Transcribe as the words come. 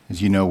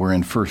As you know, we're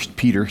in 1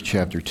 Peter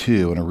chapter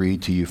 2. I want to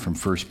read to you from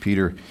 1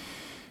 Peter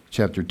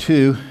chapter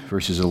 2,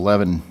 verses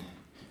 11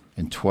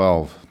 and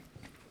 12.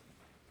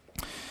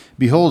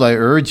 Behold, I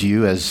urge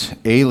you as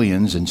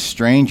aliens and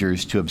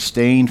strangers to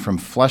abstain from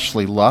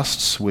fleshly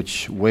lusts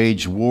which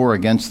wage war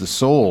against the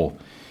soul.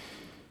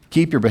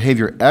 Keep your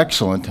behavior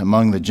excellent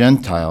among the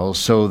Gentiles,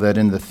 so that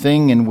in the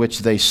thing in which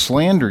they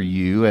slander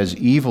you as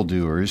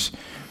evildoers,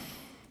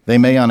 they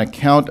may on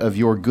account of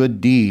your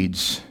good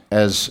deeds,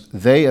 as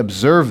they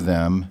observe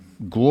them,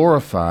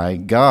 glorify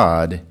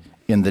God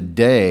in the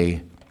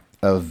day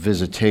of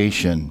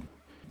visitation.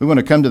 We want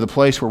to come to the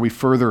place where we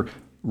further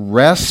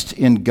rest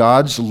in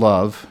God's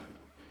love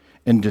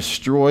and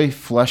destroy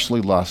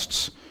fleshly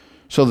lusts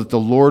so that the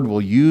Lord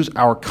will use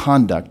our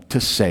conduct to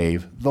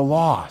save the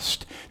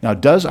lost. Now,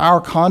 does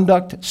our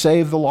conduct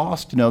save the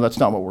lost? No, that's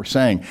not what we're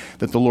saying.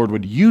 That the Lord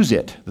would use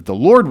it, that the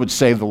Lord would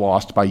save the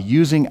lost by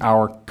using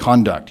our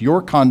conduct.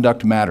 Your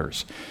conduct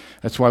matters.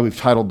 That's why we've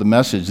titled the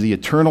message, The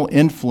Eternal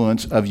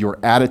Influence of Your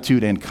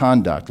Attitude and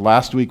Conduct.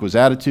 Last week was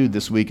attitude,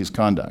 this week is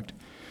conduct.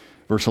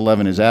 Verse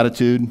 11 is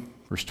attitude,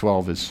 verse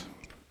 12 is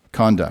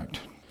conduct.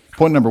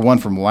 Point number 1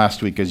 from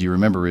last week, as you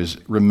remember, is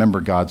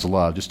remember God's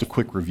love. Just a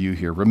quick review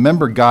here.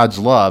 Remember God's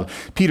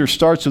love. Peter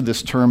starts with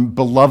this term,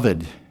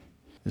 beloved.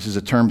 This is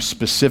a term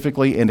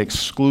specifically and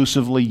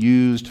exclusively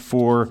used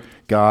for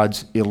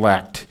God's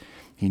elect.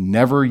 He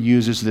never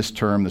uses this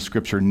term. The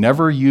Scripture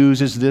never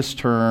uses this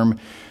term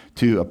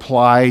to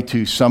apply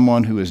to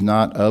someone who is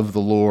not of the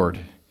Lord,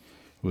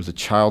 who is a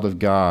child of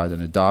God,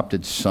 an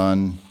adopted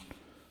son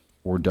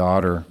or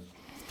daughter.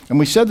 And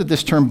we said that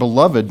this term,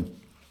 beloved,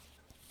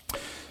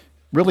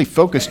 really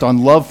focused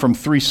on love from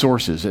three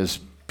sources. As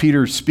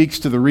Peter speaks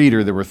to the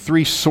reader, there were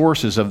three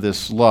sources of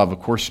this love. Of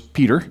course,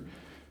 Peter,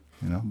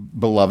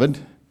 beloved,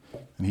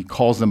 and he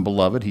calls them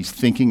beloved. He's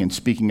thinking and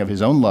speaking of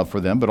his own love for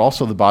them, but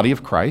also the body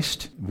of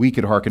Christ. We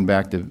could hearken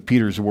back to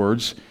Peter's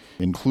words,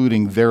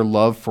 including their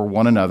love for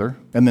one another.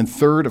 And then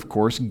third, of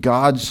course,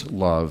 God's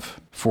love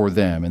for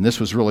them. And this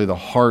was really the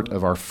heart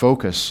of our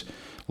focus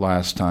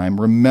last time,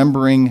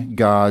 remembering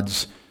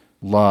God's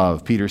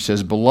love. Peter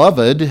says,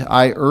 Beloved,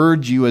 I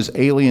urge you as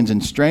aliens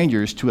and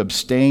strangers to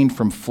abstain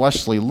from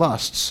fleshly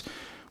lusts,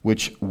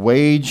 which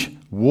wage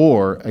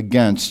war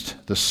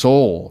against the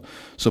soul.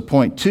 So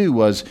point 2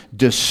 was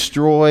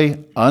destroy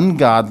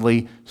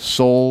ungodly,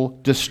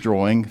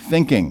 soul-destroying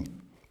thinking.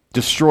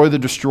 Destroy the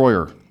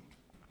destroyer.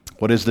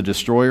 What is the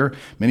destroyer?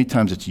 Many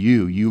times it's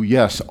you. You,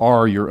 yes,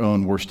 are your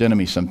own worst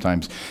enemy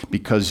sometimes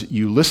because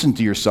you listen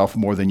to yourself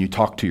more than you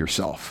talk to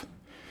yourself.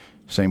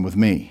 Same with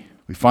me.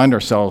 We find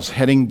ourselves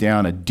heading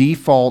down a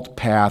default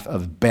path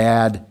of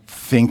bad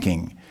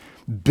thinking,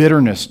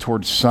 bitterness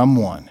towards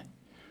someone.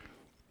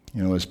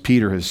 As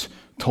Peter has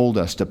told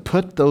us to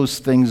put those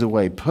things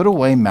away, put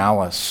away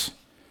malice,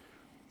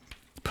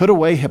 put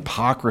away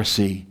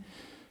hypocrisy,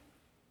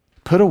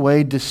 put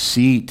away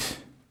deceit.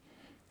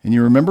 And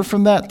you remember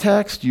from that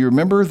text, you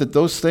remember that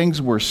those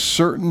things were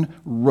certain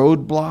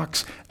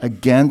roadblocks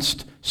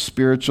against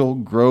spiritual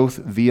growth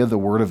via the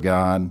Word of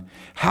God.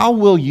 How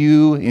will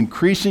you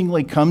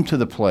increasingly come to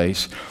the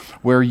place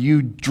where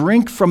you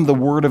drink from the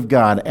Word of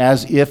God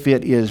as if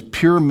it is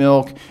pure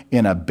milk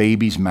in a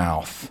baby's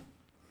mouth?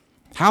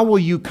 How will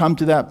you come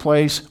to that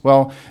place?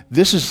 Well,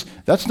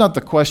 that's not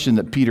the question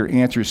that Peter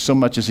answers so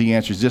much as he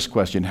answers this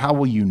question. How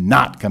will you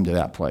not come to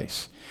that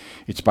place?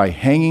 It's by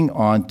hanging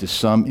on to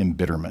some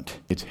embitterment.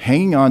 It's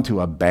hanging on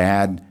to a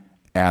bad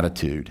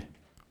attitude.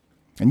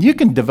 And you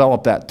can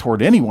develop that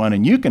toward anyone,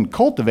 and you can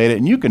cultivate it,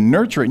 and you can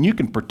nurture it, and you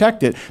can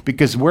protect it,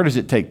 because where does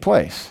it take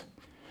place?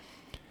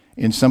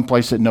 In some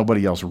place that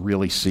nobody else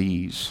really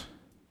sees.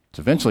 It's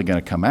eventually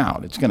going to come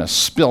out. It's going to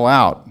spill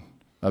out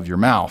of your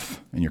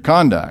mouth and your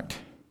conduct.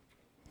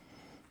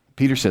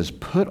 Peter says,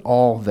 put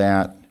all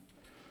that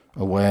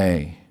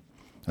away.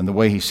 And the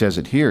way he says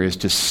it here is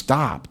to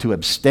stop, to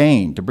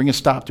abstain, to bring a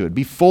stop to it.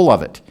 Be full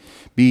of it.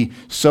 Be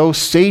so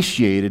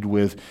satiated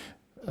with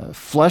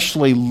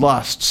fleshly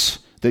lusts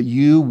that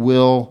you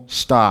will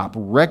stop.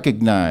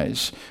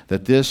 Recognize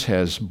that this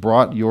has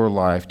brought your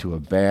life to a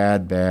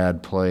bad,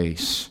 bad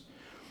place.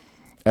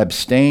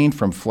 Abstain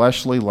from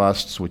fleshly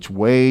lusts which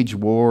wage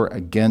war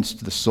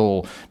against the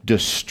soul.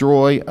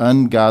 Destroy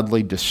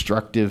ungodly,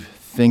 destructive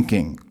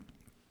thinking.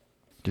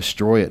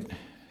 Destroy it.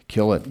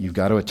 Kill it. You've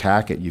got to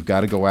attack it. You've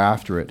got to go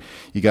after it.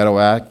 You've got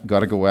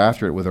to go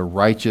after it with a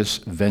righteous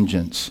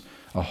vengeance,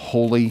 a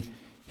holy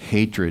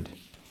hatred.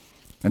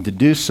 And to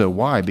do so,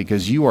 why?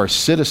 Because you are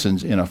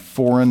citizens in a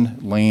foreign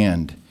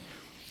land.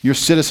 You're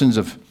citizens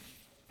of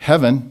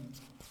heaven,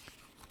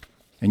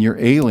 and you're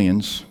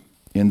aliens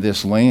in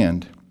this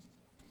land.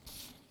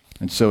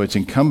 And so it's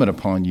incumbent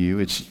upon you,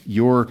 it's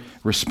your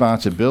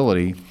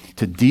responsibility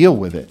to deal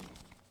with it,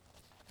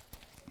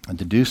 and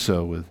to do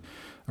so with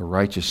a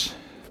righteous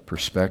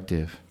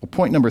perspective. Well,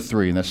 point number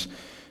 3, and this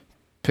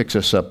picks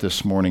us up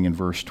this morning in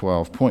verse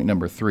 12. Point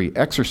number 3,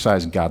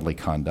 exercise godly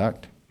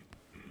conduct.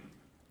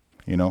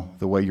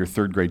 The way your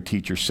third grade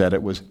teacher said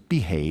it was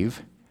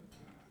behave.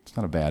 It's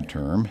not a bad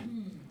term.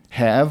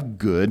 have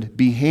good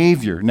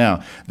behavior.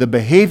 Now, the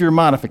behavior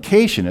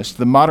modificationist,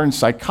 the modern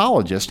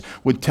psychologist,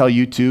 would tell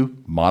you to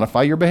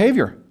modify your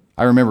behavior.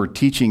 I remember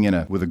teaching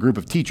with a group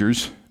of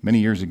teachers many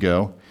years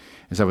ago.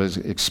 As I was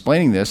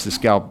explaining this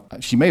gal,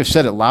 she may have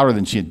said it louder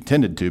than she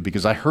intended to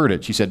because I heard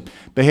it. She said,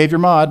 behavior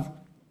mod.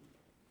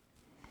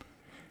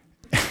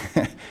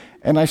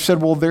 And I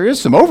said, well, there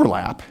is some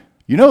overlap.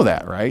 You know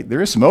that, right?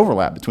 There is some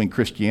overlap between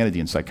Christianity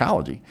and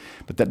psychology,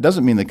 but that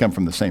doesn't mean they come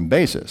from the same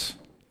basis.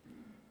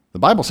 The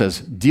Bible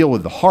says deal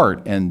with the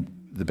heart and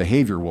the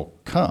behavior will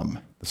come.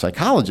 The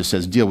psychologist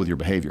says deal with your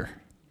behavior.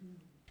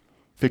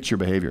 Fix your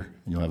behavior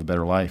and you'll have a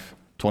better life.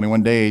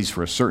 21 days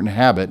for a certain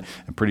habit,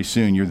 and pretty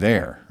soon you're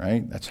there,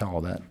 right? That's how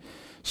all that's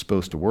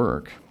supposed to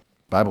work.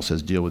 The Bible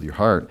says deal with your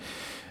heart.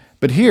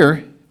 But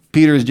here,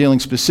 Peter is dealing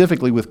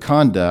specifically with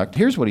conduct.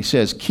 Here's what he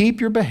says: keep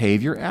your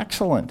behavior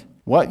excellent.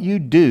 What you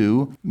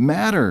do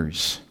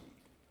matters.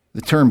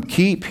 The term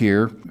keep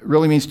here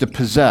really means to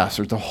possess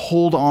or to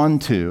hold on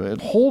to.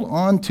 Hold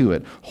on to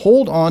it.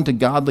 Hold on to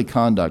godly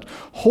conduct.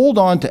 Hold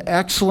on to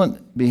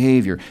excellent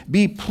behavior.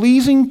 Be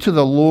pleasing to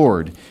the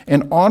Lord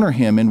and honor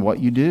him in what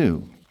you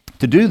do.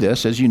 To do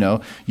this, as you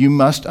know, you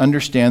must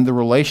understand the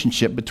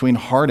relationship between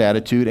heart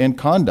attitude and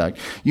conduct.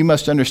 You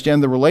must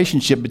understand the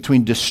relationship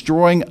between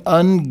destroying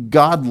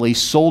ungodly,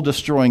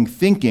 soul-destroying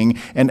thinking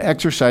and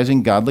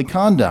exercising godly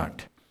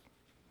conduct.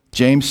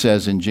 James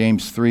says in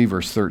James 3,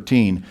 verse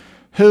 13,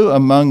 who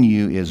among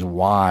you is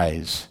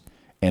wise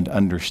and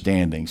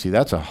understanding? See,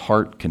 that's a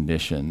heart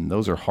condition.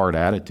 Those are heart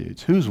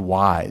attitudes. Who's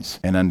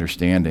wise and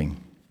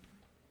understanding?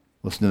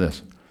 Listen to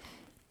this.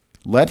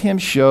 Let him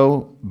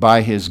show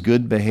by his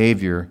good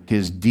behavior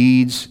his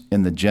deeds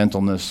in the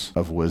gentleness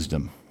of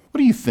wisdom. What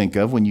do you think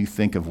of when you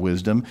think of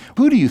wisdom?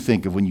 Who do you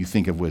think of when you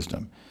think of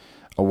wisdom?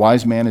 A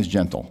wise man is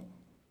gentle.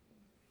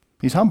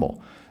 He's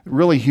humble.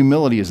 Really,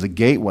 humility is the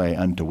gateway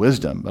unto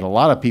wisdom. But a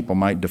lot of people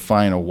might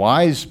define a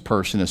wise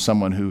person as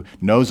someone who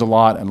knows a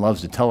lot and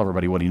loves to tell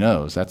everybody what he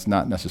knows. That's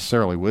not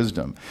necessarily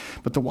wisdom.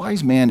 But the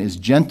wise man is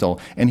gentle,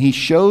 and he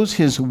shows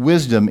his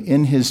wisdom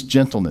in his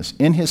gentleness,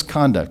 in his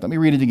conduct. Let me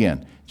read it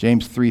again.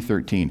 James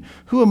 3:13.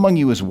 Who among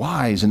you is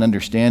wise and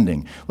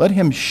understanding? Let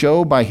him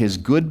show by his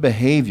good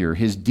behavior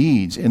his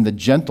deeds in the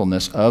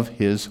gentleness of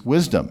his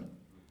wisdom.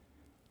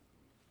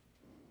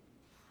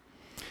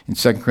 In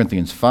 2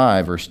 Corinthians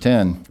 5, verse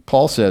 10,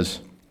 Paul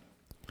says,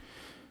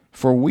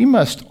 for we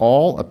must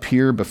all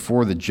appear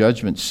before the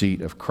judgment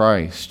seat of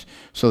Christ,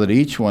 so that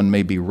each one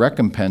may be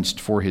recompensed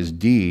for his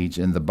deeds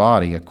in the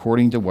body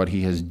according to what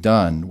he has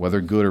done,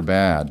 whether good or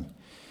bad.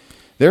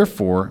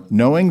 Therefore,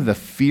 knowing the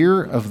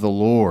fear of the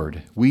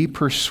Lord, we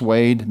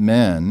persuade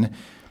men,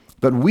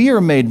 but we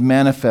are made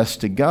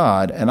manifest to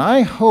God, and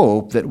I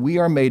hope that we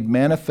are made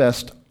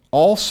manifest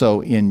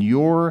also in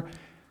your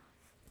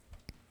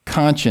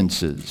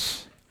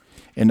consciences.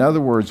 In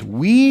other words,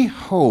 we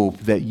hope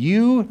that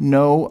you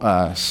know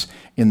us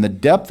in the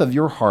depth of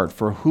your heart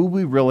for who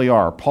we really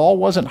are. Paul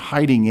wasn't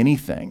hiding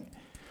anything.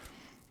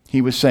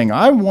 He was saying,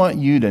 I want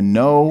you to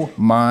know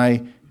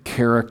my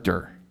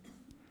character.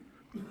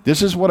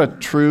 This is what a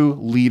true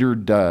leader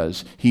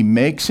does. He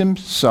makes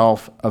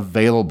himself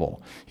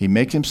available. He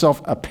makes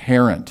himself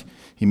apparent.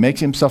 He makes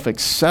himself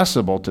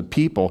accessible to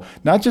people,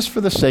 not just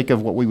for the sake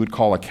of what we would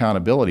call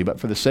accountability, but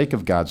for the sake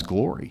of God's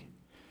glory.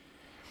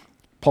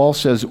 Paul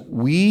says,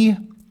 we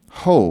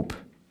hope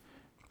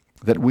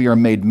that we are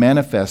made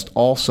manifest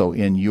also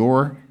in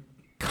your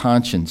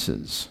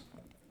consciences.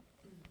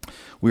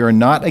 We are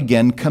not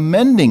again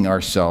commending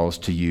ourselves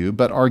to you,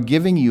 but are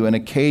giving you an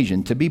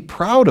occasion to be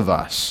proud of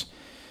us,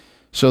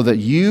 so that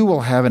you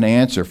will have an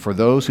answer for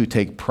those who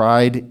take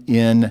pride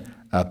in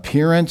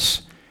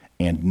appearance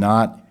and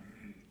not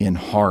in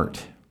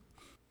heart.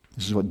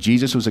 This is what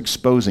Jesus was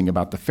exposing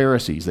about the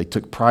Pharisees. They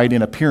took pride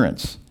in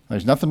appearance.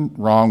 There's nothing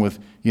wrong with,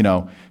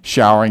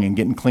 showering and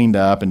getting cleaned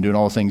up and doing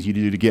all the things you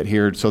do to get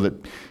here so that,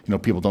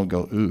 people don't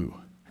go, ooh,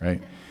 right?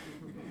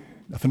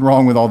 Nothing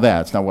wrong with all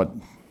that. It's not what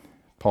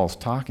Paul's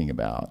talking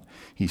about.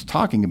 He's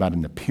talking about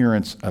an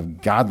appearance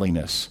of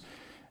godliness.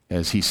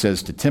 As he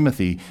says to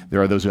Timothy,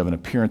 there are those who have an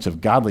appearance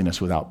of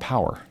godliness without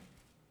power.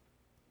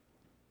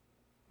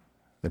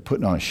 They're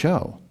putting on a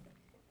show.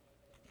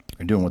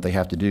 They're doing what they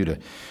have to do to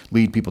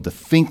lead people to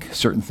think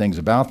certain things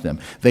about them.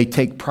 They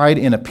take pride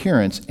in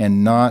appearance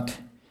and not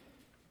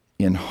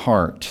in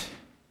heart.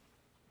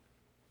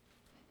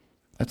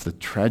 That's the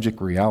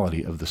tragic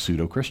reality of the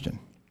pseudo-Christian.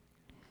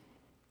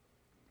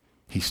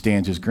 He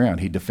stands his ground.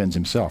 He defends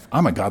himself.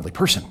 I'm a godly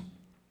person.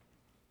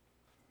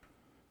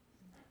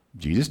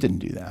 Jesus didn't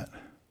do that.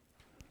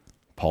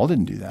 Paul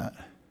didn't do that.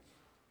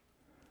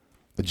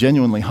 A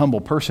genuinely humble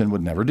person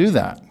would never do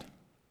that.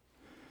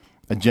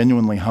 A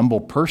genuinely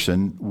humble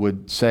person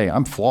would say,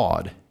 I'm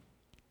flawed.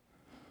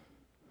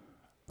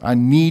 I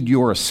need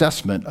your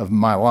assessment of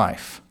my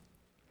life.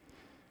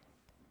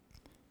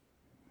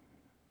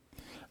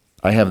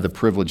 I have the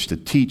privilege to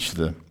teach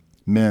the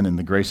men in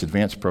the Grace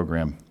Advance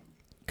program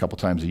a couple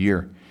times a year.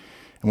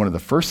 And one of the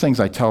first things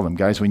I tell them,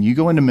 guys, when you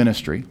go into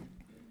ministry,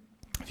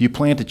 If you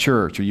plant a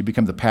church or you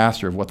become the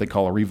pastor of what they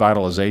call a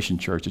revitalization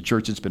church, a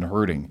church that's been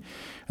hurting,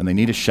 and they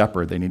need a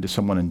shepherd, they need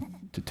someone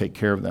to take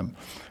care of them,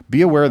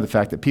 be aware of the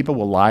fact that people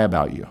will lie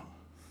about you.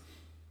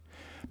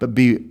 But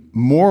be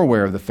more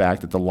aware of the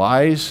fact that the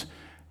lies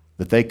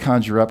that they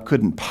conjure up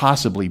couldn't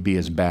possibly be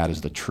as bad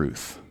as the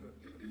truth.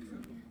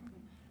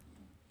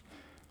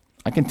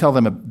 I can tell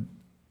them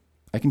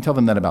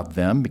that about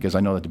them because I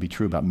know that to be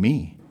true about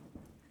me.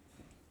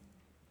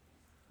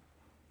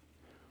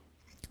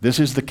 This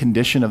is the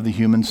condition of the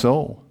human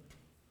soul.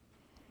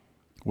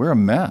 We're a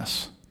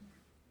mess.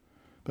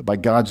 But by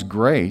God's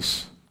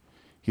grace,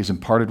 He has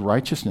imparted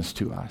righteousness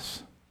to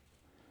us.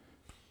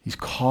 He's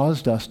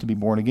caused us to be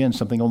born again,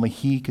 something only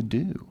He could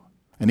do.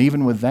 And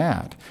even with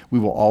that, we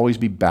will always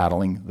be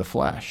battling the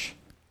flesh.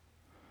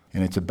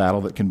 And it's a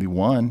battle that can be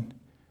won,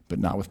 but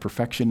not with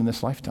perfection in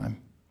this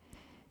lifetime.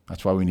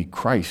 That's why we need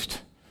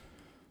Christ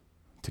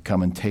to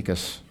come and take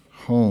us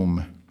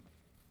home.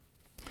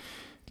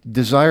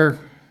 Desire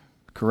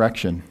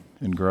correction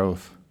and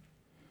growth.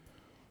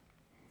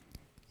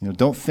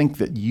 Don't think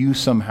that you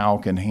somehow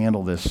can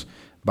handle this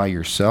by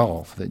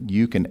yourself, that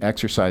you can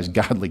exercise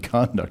godly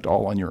conduct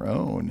all on your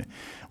own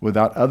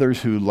without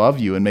others who love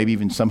you and maybe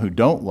even some who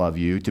don't love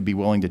you to be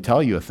willing to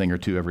tell you a thing or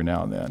two every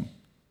now and then.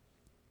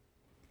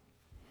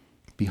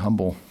 Be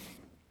humble.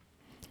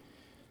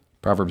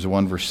 Proverbs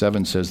 1 verse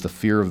 7 says, "The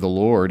fear of the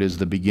Lord is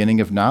the beginning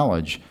of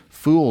knowledge.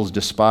 Fools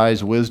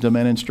despise wisdom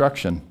and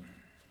instruction."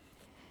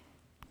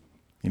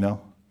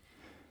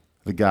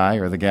 The guy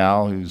or the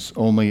gal who's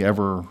only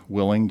ever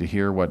willing to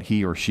hear what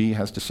he or she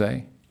has to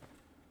say.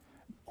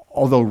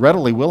 Although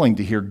readily willing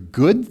to hear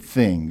good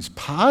things,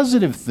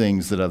 positive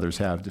things that others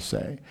have to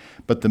say.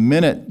 But the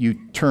minute you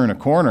turn a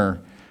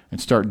corner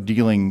and start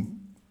dealing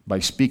by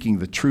speaking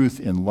the truth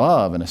in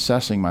love and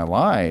assessing my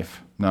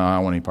life, no, I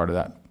don't want any part of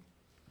that.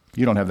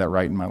 You don't have that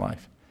right in my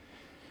life.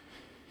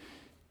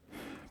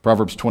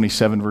 Proverbs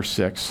 27 verse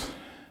 6,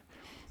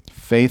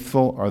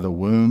 "Faithful are the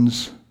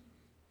wounds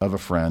of a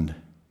friend,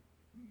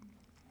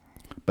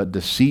 but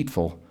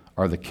deceitful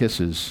are the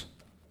kisses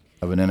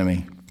of an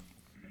enemy."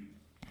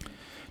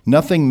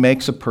 Nothing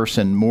makes a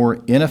person more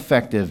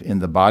ineffective in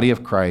the body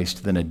of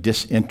Christ than a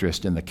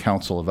disinterest in the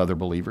counsel of other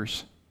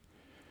believers.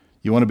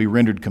 You want to be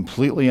rendered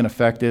completely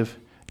ineffective?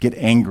 Get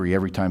angry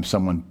every time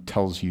someone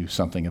tells you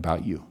something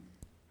about you.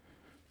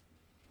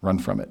 Run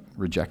from it.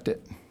 Reject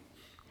it.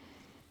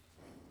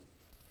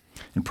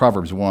 In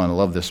Proverbs 1, I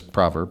love this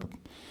proverb.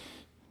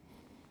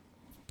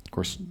 Of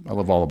course, I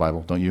love all the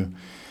Bible, don't you?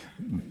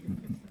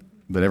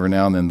 But every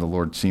now and then the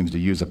Lord seems to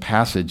use a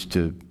passage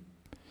to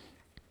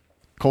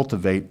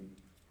cultivate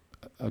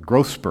a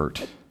growth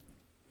spurt,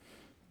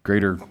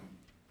 greater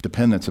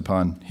dependence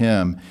upon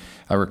Him.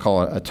 I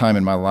recall a time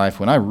in my life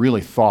when I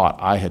really thought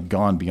I had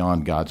gone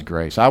beyond God's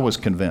grace. I was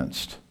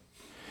convinced.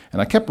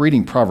 And I kept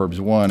reading Proverbs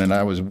 1, and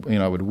I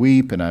would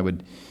weep, and I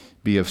would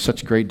be of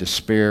such great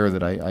despair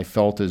that I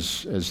felt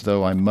as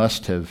though I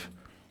must have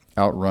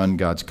outrun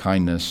God's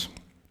kindness.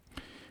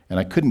 And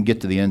I couldn't get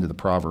to the end of the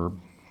proverb.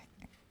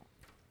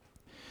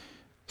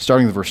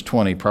 Starting with verse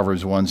 20,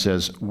 Proverbs 1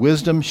 says,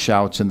 "Wisdom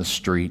shouts in the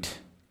street.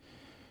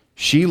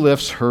 She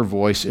lifts her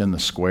voice in the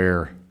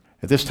square."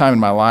 At this time in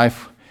my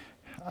life,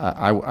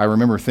 I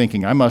remember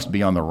thinking, I must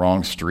be on the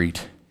wrong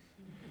street.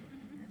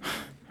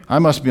 I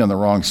must be on the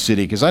wrong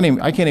city, because I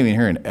can't even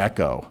hear an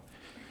echo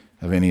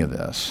of any of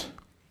this.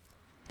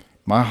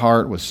 My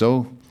heart was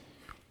so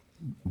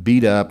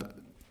beat up,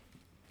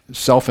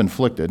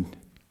 self-inflicted,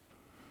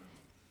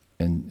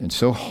 and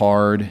so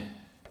hard,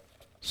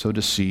 so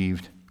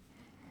deceived.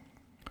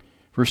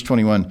 Verse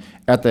 21,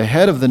 "At the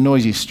head of the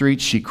noisy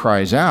streets she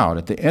cries out.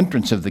 At the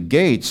entrance of the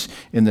gates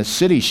in the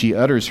city she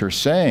utters her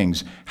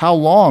sayings. How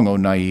long, O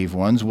naive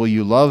ones, will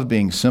you love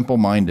being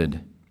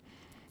simple-minded?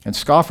 And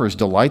scoffers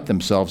delight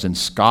themselves in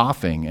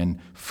scoffing, and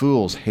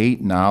fools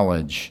hate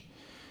knowledge.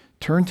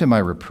 Turn to my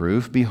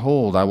reproof.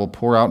 Behold, I will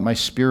pour out my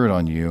spirit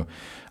on you.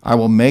 I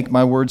will make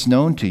my words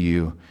known to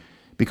you.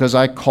 Because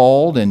I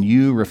called and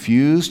you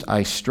refused,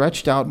 I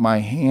stretched out my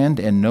hand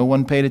and no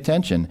one paid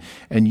attention,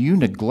 and you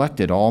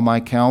neglected all my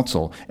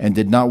counsel and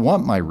did not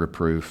want my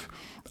reproof.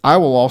 I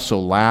will also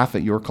laugh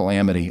at your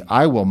calamity.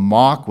 I will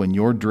mock when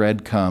your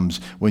dread comes.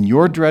 When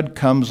your dread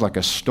comes like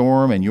a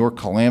storm and your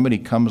calamity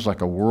comes like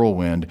a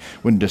whirlwind,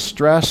 when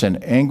distress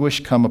and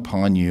anguish come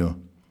upon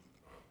you."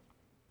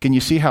 Can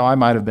you see how I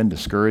might have been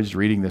discouraged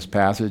reading this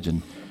passage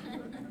and,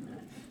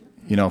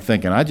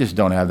 thinking, I just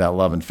don't have that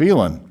love and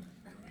feeling.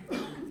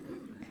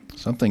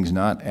 Something's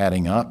not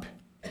adding up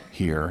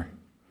here.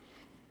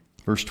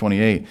 Verse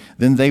 28,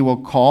 "Then they will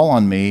call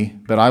on me,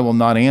 but I will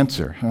not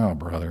answer." Oh,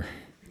 brother.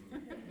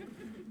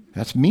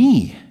 That's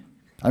me.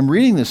 I'm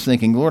reading this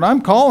thinking, Lord,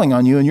 I'm calling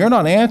on you and you're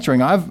not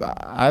answering.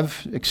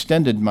 I've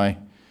extended my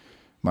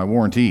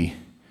warranty.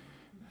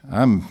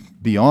 I'm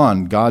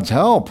beyond God's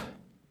help.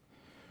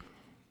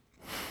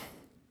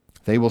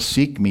 "They will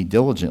seek me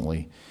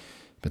diligently,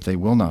 but they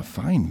will not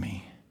find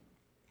me.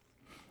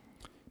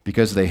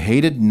 Because they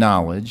hated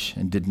knowledge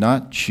and did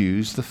not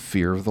choose the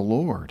fear of the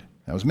Lord."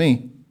 That was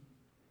me.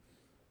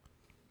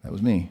 That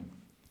was me.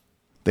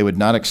 They would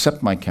not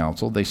accept my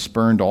counsel. They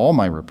spurned all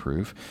my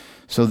reproof.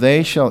 So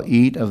they shall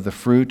eat of the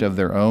fruit of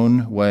their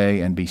own way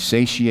and be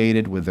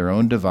satiated with their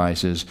own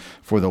devices,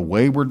 for the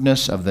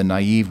waywardness of the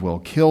naive will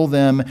kill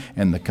them,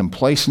 and the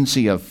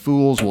complacency of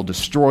fools will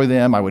destroy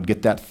them. I would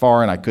get that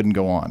far, and I couldn't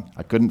go on.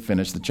 I couldn't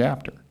finish the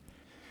chapter.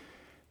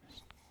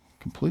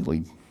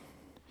 Completely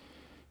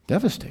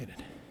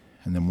devastated.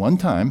 And then one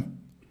time,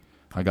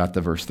 I got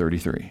to verse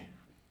 33.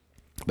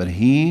 But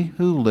he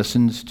who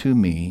listens to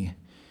me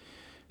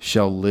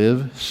shall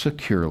live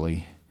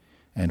securely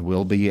and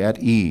will be at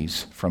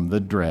ease from the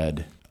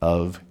dread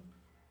of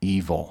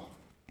evil.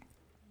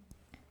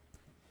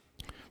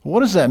 What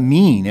does that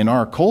mean in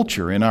our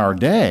culture, in our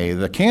day?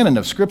 The canon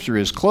of Scripture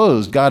is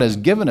closed. God has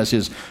given us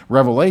his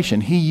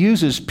revelation. He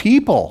uses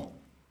people.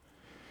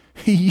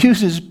 He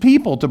uses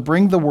people to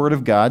bring the Word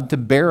of God to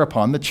bear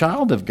upon the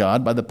child of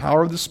God by the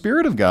power of the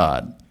Spirit of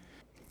God.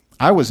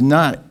 I was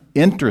not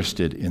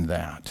interested in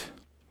that.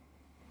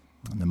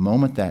 And the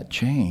moment that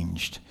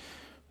changed,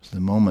 the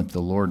moment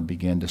the Lord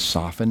began to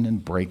soften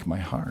and break my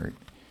heart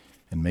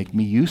and make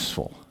me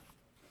useful.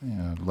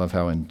 I love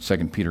how in 2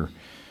 Peter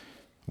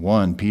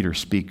 1, Peter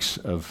speaks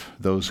of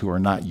those who are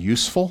not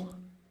useful.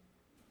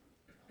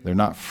 They're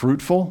not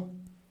fruitful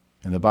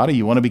in the body.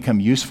 You want to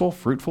become useful,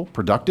 fruitful,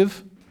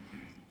 productive?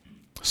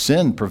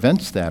 Sin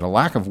prevents that. A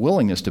lack of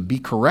willingness to be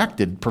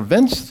corrected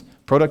prevents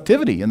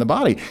productivity in the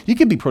body. You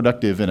can be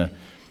productive in an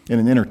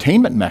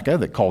entertainment mecca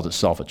that calls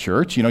itself a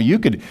church. You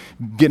could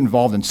get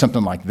involved in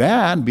something like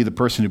that and be the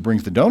person who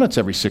brings the donuts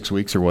every 6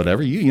 weeks or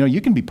whatever.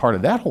 You can be part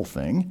of that whole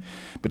thing.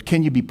 But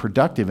can you be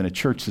productive in a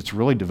church that's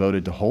really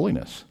devoted to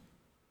holiness?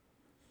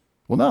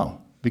 Well,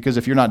 no, because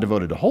if you're not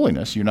devoted to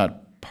holiness, you're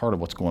not part of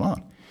what's going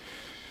on.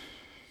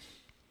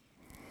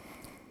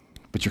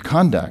 But your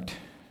conduct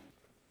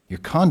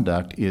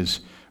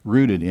is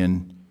rooted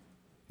in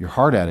your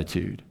heart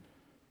attitude.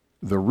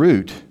 The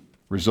root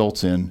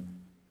results in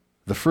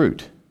the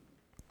fruit.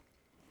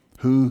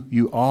 Who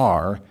you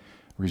are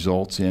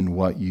results in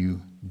what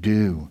you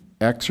do.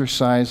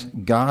 Exercise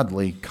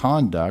godly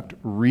conduct,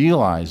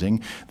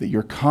 realizing that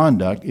your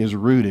conduct is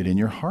rooted in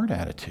your heart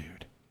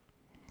attitude.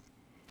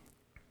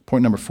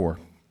 Point number four.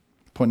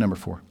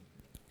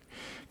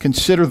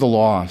 Consider the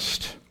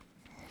lost.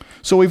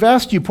 So we've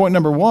asked you, point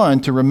number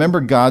one, to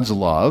remember God's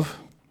love,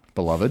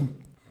 beloved.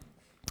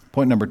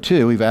 Point number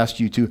two, we've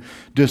asked you to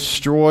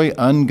destroy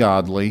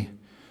ungodly,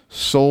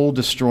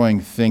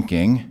 soul-destroying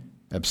thinking,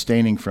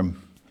 abstaining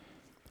from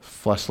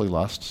fleshly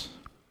lusts.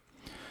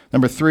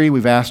 Number three,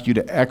 we've asked you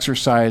to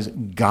exercise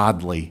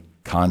godly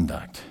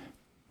conduct.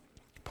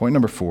 Point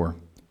number four,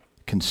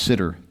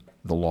 consider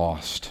the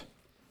lost.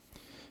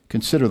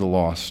 Consider the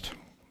lost.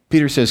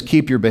 Peter says,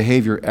 keep your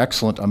behavior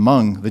excellent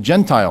among the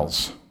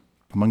Gentiles.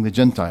 Among the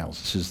Gentiles.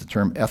 This is the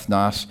term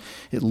ethnos.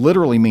 It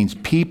literally means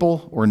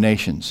people or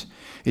nations.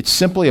 It's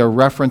simply a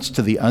reference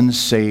to the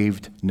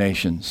unsaved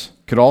nations.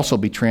 It could also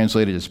be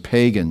translated as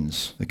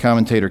pagans. The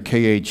commentator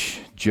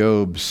K.H.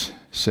 Jobes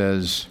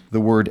says,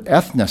 the word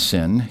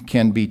ethnosin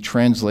can be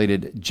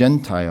translated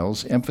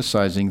Gentiles,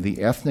 emphasizing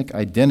the ethnic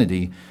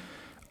identity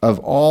of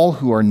all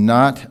who are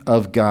not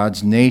of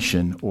God's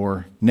nation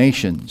or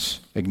nations,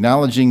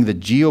 acknowledging the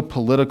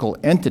geopolitical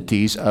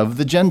entities of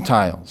the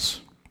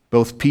Gentiles.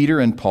 Both Peter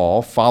and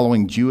Paul,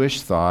 following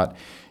Jewish thought,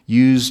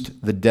 used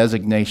the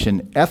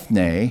designation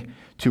ethne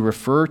to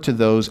refer to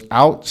those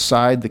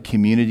outside the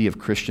community of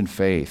Christian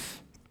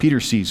faith.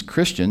 Peter sees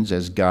Christians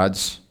as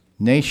God's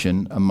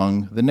nation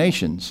among the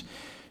nations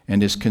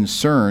and is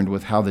concerned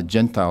with how the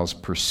Gentiles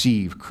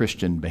perceive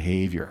Christian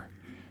behavior.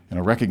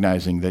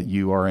 Recognizing that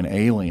you are an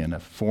alien, a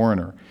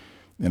foreigner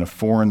in a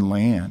foreign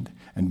land,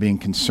 and being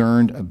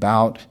concerned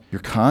about your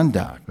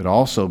conduct, but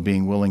also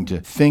being willing to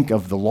think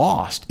of the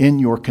lost in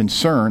your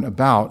concern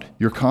about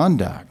your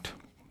conduct.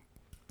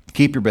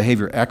 Keep your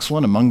behavior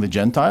excellent among the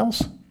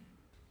Gentiles.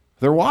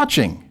 They're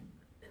watching.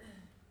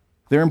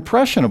 They're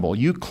impressionable.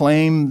 You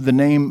claim the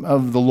name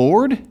of the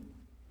Lord.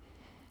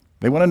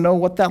 They want to know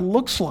what that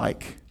looks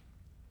like.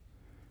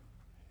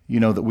 You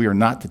know that we are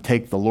not to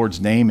take the Lord's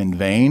name in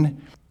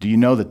vain. Do you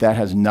know that that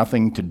has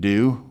nothing to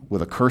do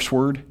with a curse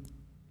word?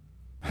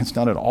 That's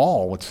not at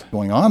all what's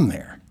going on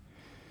there.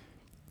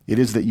 It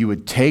is that you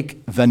would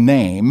take the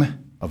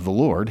name of the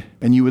Lord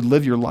and you would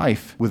live your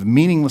life with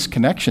meaningless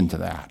connection to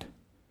that.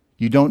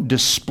 You don't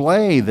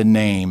display the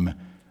name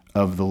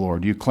of the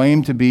Lord. You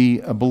claim to be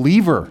a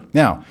believer.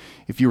 Now,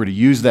 if you were to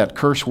use that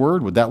curse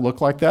word, would that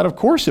look like that? Of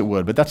course it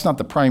would, but that's not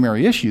the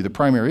primary issue. The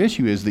primary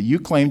issue is that you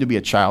claim to be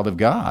a child of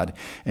God,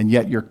 and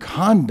yet your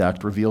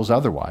conduct reveals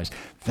otherwise.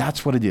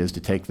 That's what it is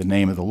to take the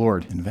name of the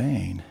Lord in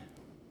vain.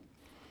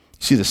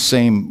 You see the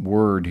same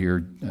word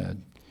here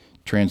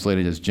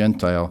translated as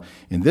Gentile.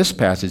 In this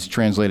passage,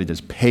 translated as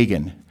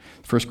pagan.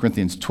 1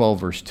 Corinthians 12,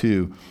 verse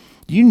 2.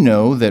 You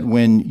know that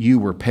when you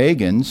were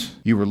pagans,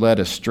 you were led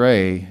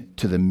astray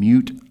to the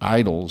mute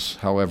idols,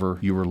 however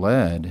you were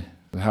led.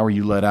 How were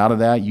you led out of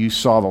that? You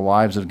saw the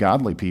lives of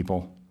godly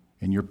people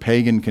in your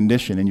pagan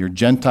condition, in your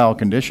Gentile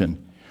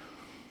condition.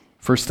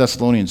 1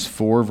 Thessalonians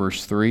 4,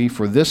 verse 3,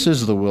 "For this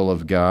is the will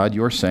of God,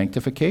 your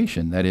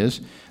sanctification, that is,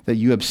 that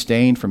you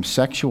abstain from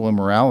sexual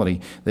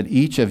immorality, that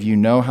each of you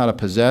know how to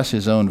possess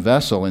his own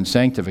vessel in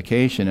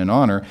sanctification and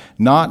honor,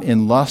 not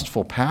in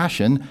lustful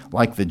passion,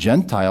 like the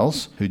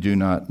Gentiles who do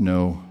not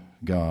know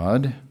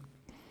God."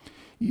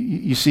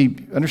 You see,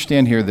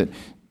 understand here that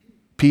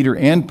Peter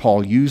and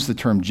Paul use the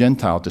term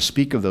Gentile to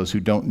speak of those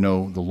who don't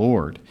know the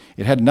Lord.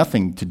 It had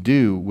nothing to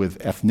do with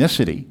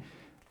ethnicity,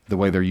 the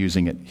way they're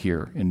using it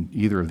here in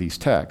either of these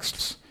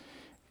texts.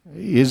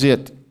 Is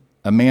it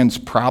a man's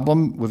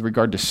problem with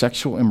regard to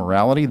sexual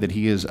immorality that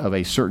he is of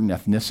a certain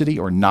ethnicity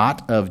or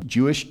not of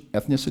Jewish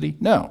ethnicity?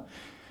 No.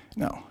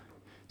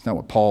 It's not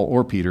what Paul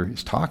or Peter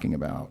is talking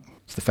about.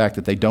 It's the fact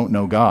that they don't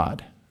know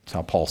God. That's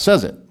how Paul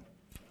says it.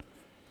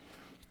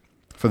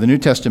 For the New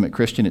Testament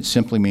Christian, it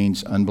simply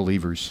means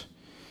unbelievers.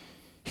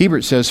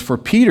 Hebert says, "For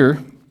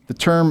Peter, the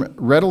term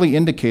readily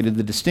indicated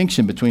the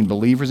distinction between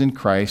believers in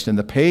Christ and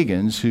the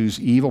pagans whose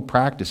evil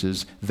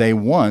practices they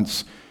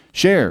once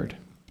shared.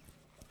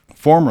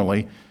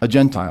 Formerly a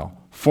Gentile,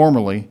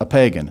 formerly a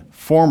pagan,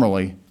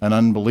 formerly an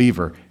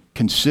unbeliever.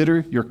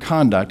 Consider your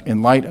conduct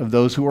in light of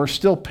those who are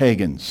still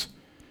pagans,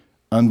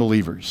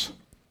 unbelievers."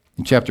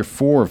 In chapter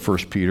 4 of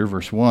 1 Peter,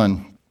 verse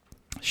 1,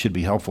 should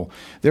be helpful.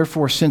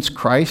 "Therefore, since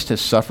Christ has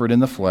suffered in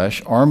the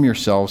flesh, arm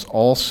yourselves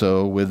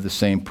also with the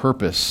same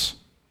purpose.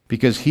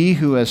 Because he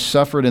who has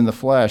suffered in the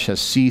flesh has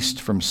ceased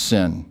from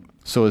sin,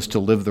 so as to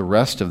live the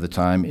rest of the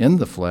time in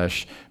the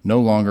flesh, no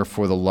longer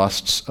for the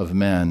lusts of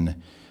men,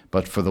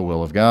 but for the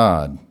will of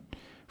God.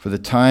 For the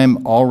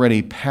time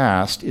already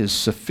past is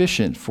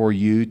sufficient for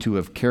you to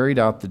have carried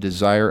out the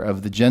desire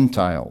of the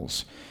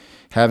Gentiles,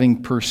 having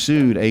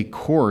pursued a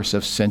course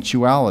of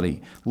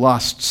sensuality,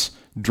 lusts,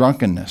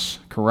 drunkenness,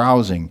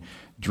 carousing,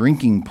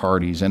 drinking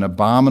parties, and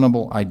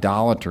abominable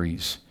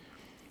idolatries.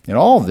 In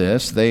all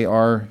this, they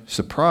are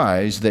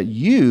surprised that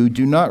you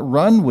do not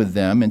run with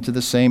them into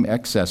the same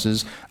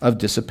excesses of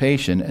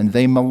dissipation, and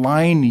they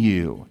malign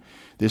you."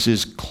 This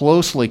is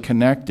closely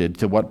connected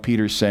to what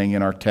Peter's saying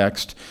in our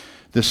text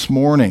this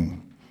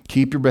morning.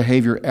 "Keep your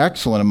behavior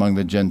excellent among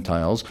the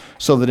Gentiles,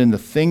 so that in the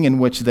thing in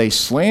which they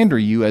slander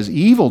you as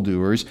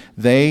evildoers,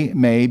 they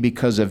may,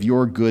 because of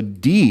your good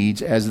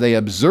deeds, as they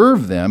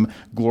observe them,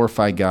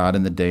 glorify God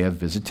in the day of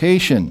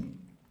visitation.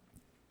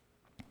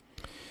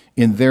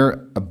 In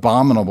their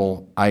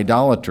abominable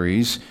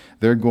idolatries,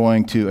 they're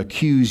going to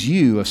accuse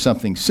you of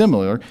something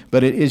similar,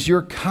 but it is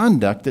your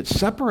conduct that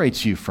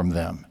separates you from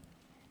them.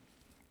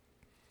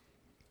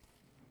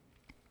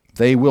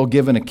 They will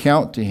give an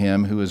account to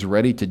him who is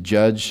ready to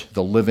judge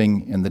the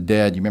living and the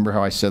dead." You remember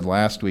how I said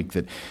last week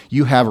that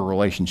you have a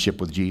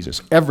relationship with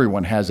Jesus.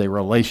 Everyone has a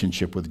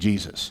relationship with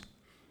Jesus.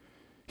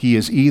 He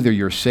is either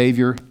your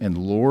Savior and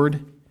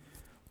Lord,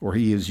 or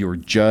he is your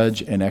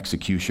judge and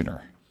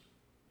executioner.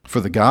 For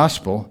the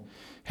gospel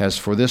has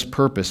for this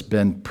purpose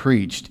been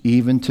preached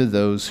even to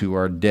those who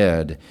are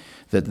dead,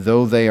 that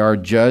though they are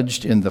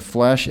judged in the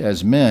flesh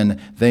as men,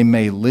 they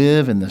may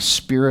live in the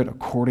Spirit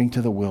according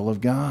to the will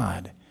of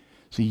God.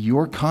 See,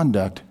 your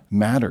conduct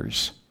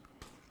matters.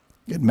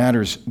 It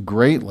matters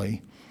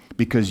greatly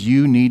because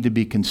you need to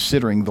be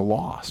considering the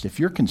lost. If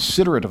you're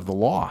considerate of the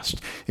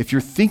lost, if you're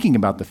thinking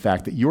about the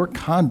fact that your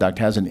conduct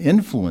has an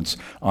influence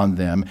on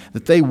them,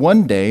 that they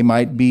one day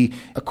might be,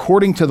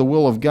 according to the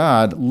will of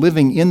God,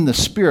 living in the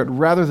Spirit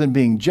rather than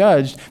being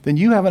judged, then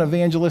you have an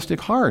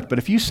evangelistic heart. But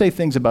if you say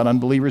things about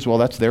unbelievers, well,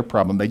 that's their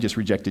problem. They just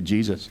rejected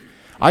Jesus.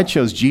 I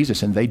chose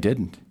Jesus and they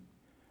didn't.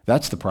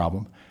 That's the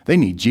problem. They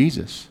need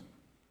Jesus.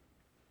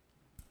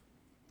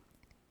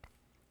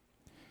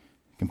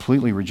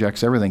 Completely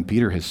rejects everything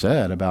Peter has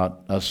said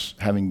about us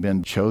having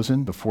been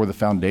chosen before the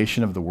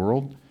foundation of the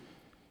world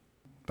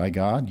by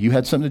God. You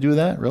had something to do with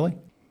that, really?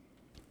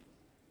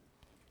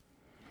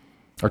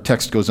 Our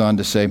text goes on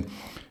to say,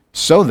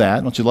 "So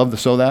that," don't you love the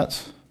 "so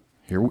that's"?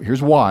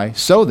 Here's why.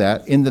 "So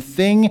that in the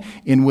thing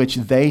in which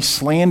they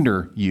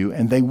slander you,"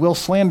 and they will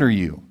slander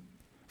you.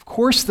 Of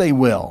course they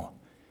will.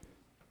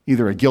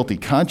 Either a guilty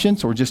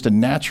conscience or just a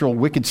natural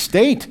wicked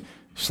state.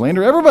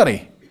 Slander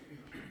everybody.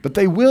 But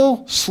they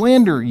will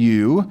slander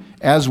you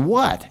as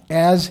what?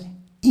 As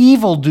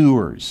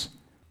evildoers.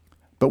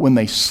 But when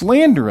they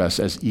slander us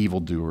as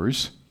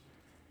evildoers,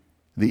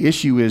 the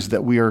issue is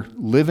that we are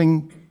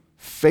living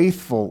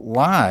faithful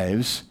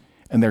lives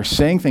and they're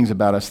saying things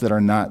about us that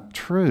are not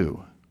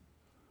true.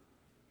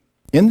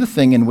 "In the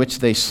thing in which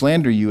they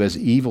slander you as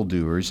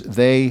evildoers,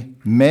 they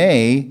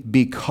may,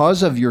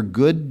 because of your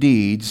good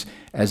deeds,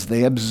 as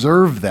they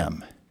observe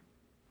them."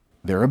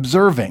 They're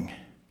observing.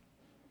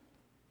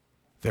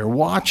 They're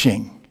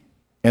watching.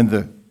 And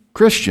the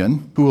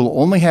Christian, who will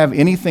only have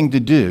anything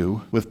to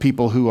do with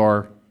people who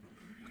are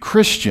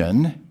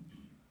Christian,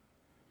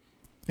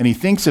 and he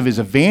thinks of his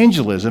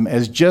evangelism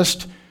as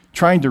just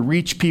trying to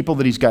reach people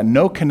that he's got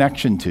no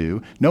connection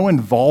to, no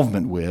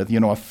involvement with,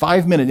 a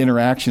 5-minute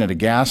interaction at a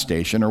gas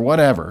station or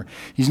whatever.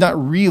 He's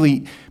not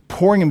really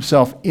pouring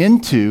himself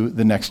into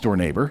the next door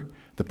neighbor,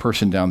 the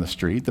person down the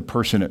street, the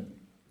person at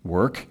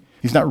work.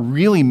 He's not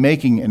really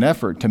making an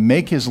effort to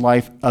make his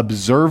life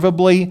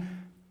observably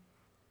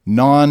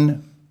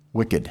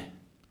non-wicked.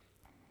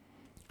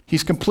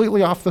 He's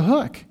completely off the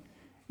hook.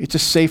 It's a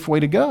safe way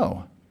to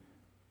go.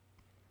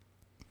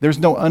 There's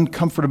no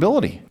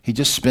uncomfortability. He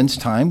just spends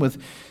time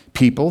with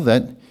people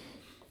that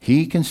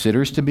he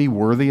considers to be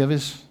worthy of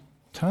his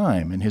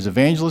time. And his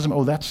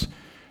evangelism, that's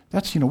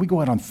we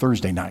go out on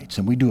Thursday nights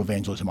and we do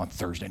evangelism on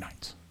Thursday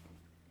nights.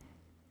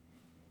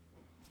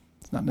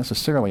 It's not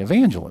necessarily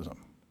evangelism.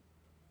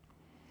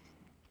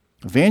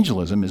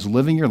 Evangelism is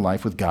living your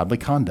life with godly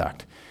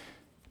conduct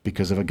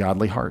because of a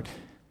godly heart.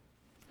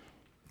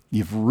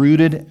 You've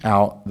rooted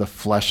out the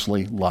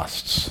fleshly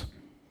lusts.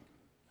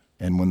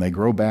 And when they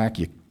grow back,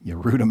 you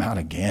root them out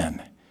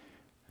again.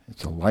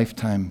 It's a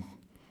lifetime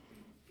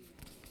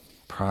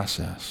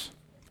process.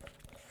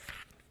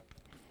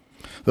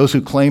 Those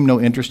who claim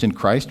no interest in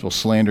Christ will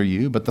slander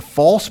you, but the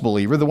false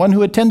believer, the one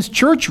who attends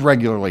church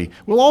regularly,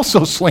 will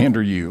also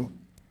slander you.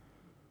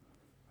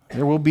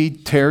 There will be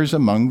tares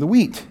among the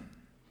wheat.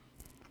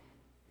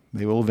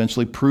 They will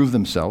eventually prove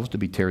themselves to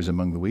be tares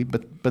among the wheat,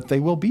 but they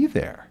will be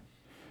there.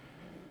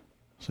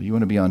 So you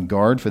want to be on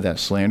guard for that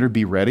slander.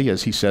 Be ready,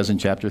 as he says in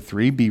chapter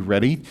 3, be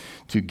ready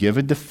to give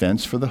a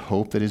defense for the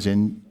hope that is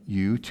in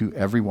you to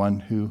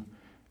everyone who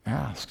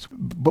asks.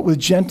 But with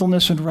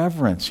gentleness and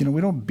reverence. We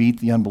don't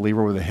beat the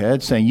unbeliever over the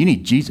head saying, you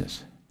need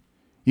Jesus.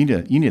 You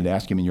need to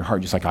ask him in your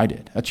heart just like I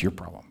did. That's your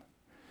problem.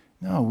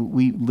 No,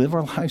 we live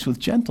our lives with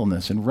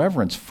gentleness and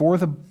reverence for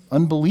the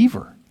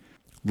unbeliever,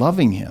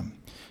 loving him,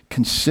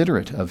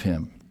 considerate of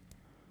him.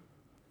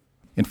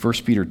 In 1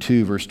 Peter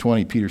 2, verse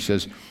 20, Peter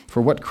says,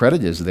 "For what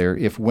credit is there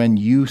if when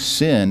you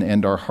sin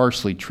and are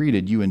harshly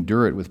treated, you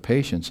endure it with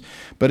patience?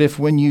 But if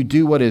when you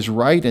do what is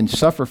right and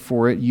suffer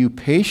for it, you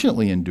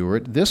patiently endure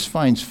it, this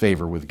finds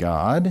favor with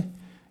God."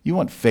 You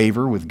want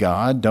favor with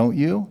God, don't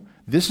you?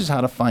 This is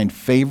how to find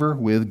favor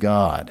with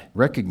God.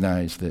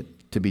 Recognize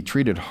that to be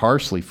treated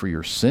harshly for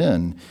your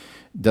sin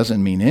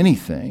doesn't mean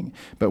anything,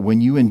 but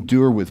when you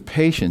endure with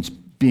patience,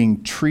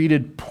 being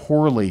treated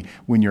poorly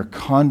when your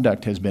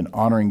conduct has been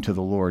honoring to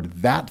the Lord,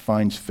 that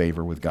finds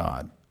favor with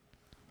God.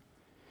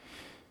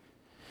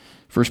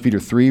 1 Peter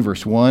 3,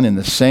 verse 1, "In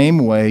the same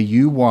way,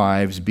 you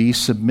wives, be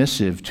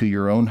submissive to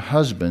your own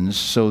husbands,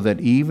 so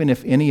that even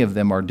if any of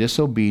them are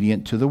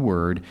disobedient to the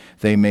word,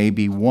 they may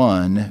be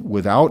won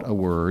without a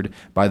word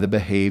by the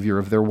behavior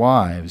of their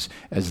wives,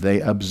 as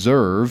they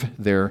observe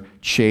their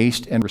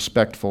chaste and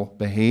respectful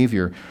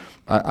behavior."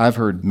 I've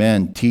heard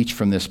men teach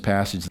from this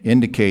passage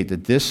indicate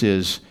that this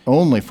is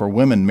only for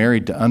women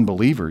married to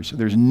unbelievers.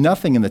 There's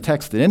nothing in the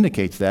text that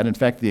indicates that. In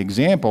fact, the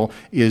example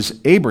is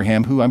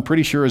Abraham, who I'm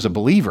pretty sure is a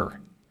believer.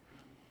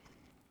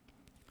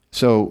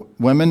 So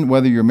women,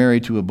 whether you're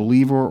married to a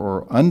believer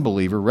or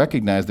unbeliever,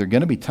 recognize there are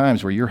going to be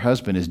times where your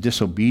husband is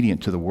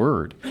disobedient to the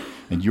word,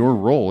 and your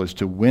role is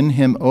to win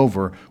him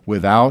over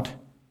without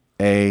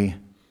a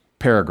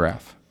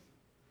paragraph.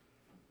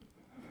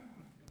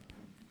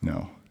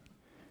 No.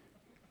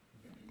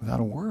 Without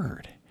a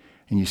word.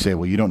 And you say,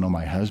 well, you don't know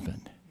my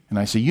husband. And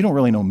I say, you don't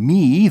really know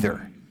me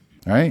either,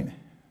 right?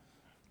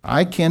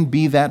 I can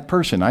be that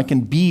person. I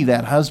can be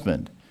that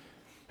husband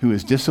who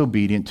is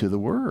disobedient to the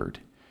word.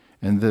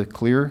 And the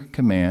clear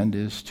command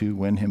is to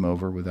win him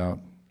over without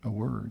a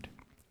word.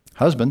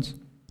 Husbands,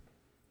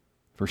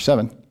 verse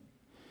 7,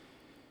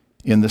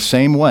 in the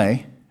same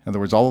way, in other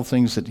words, all the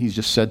things that he's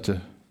just said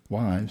to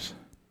wives,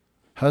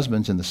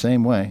 husbands, in the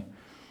same way,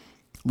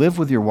 live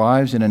with your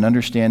wives in an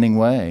understanding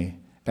way,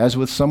 as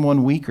with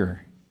someone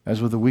weaker, as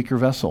with a weaker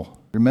vessel.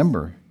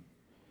 Remember,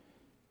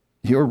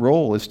 your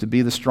role is to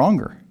be the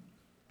stronger.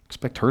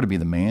 Expect her to be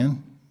the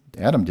man.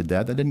 Adam did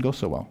that. That didn't go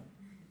so well.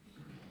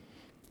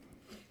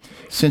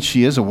 Since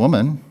she is a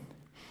woman,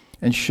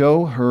 and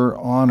show her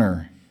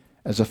honor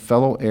as a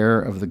fellow heir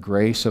of the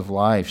grace of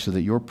life, so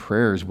that your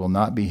prayers will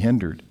not be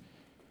hindered.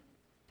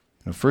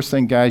 First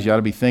thing, guys, you ought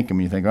to be thinking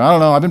when you think, I don't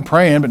know, I've been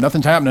praying, but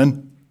nothing's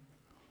happening.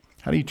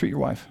 How do you treat your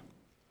wife?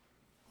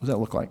 What does that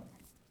look like?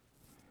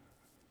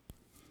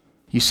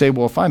 You say,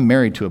 well, if I'm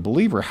married to a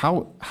believer,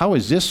 how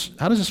does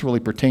this really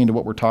pertain to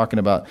what we're talking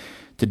about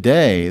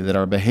today, that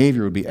our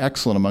behavior would be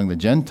excellent among the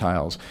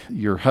Gentiles?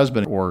 Your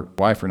husband or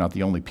wife are not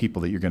the only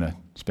people that you're going to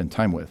spend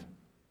time with.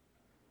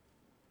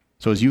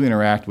 So as you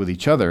interact with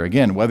each other,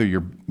 again, whether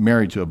you're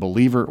married to a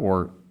believer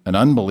or an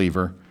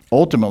unbeliever,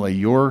 ultimately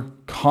your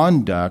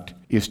conduct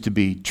is to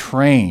be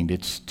trained.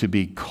 It's to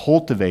be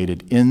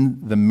cultivated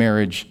in the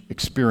marriage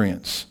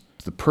experience.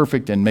 The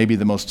perfect and maybe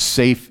the most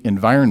safe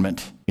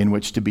environment in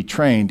which to be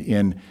trained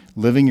in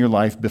living your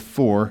life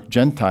before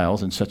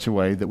Gentiles in such a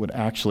way that would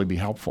actually be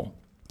helpful,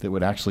 that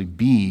would actually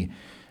be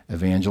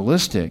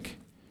evangelistic.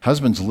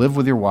 Husbands, live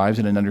with your wives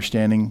in an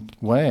understanding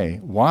way.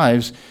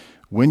 Wives,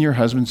 win your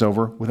husbands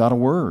over without a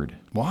word.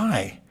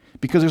 Why?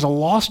 Because there's a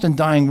lost and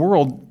dying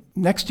world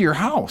next to your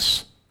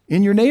house,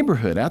 in your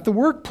neighborhood, at the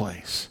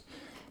workplace.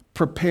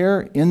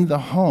 Prepare in the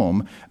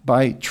home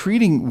by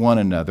treating one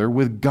another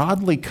with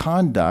godly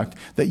conduct,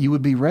 that you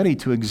would be ready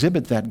to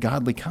exhibit that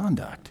godly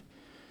conduct,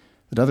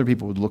 that other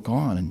people would look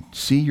on and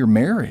see your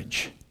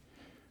marriage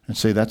and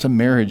say that's a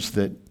marriage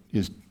that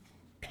is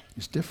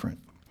different.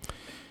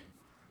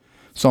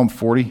 Psalm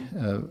 40,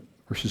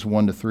 Verses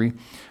 1 to 3.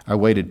 I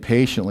waited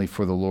patiently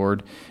for the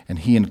Lord, and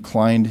he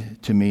inclined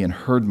to me and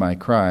heard my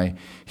cry.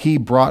 He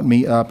brought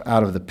me up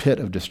out of the pit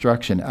of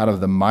destruction, out of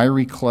the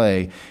miry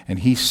clay, and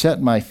he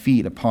set my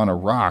feet upon a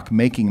rock,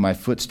 making my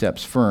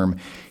footsteps firm.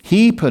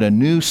 He put a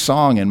new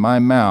song in my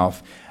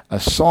mouth, a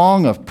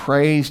song of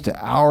praise to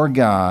our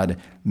God.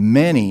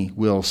 Many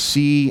will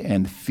see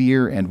and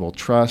fear and will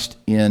trust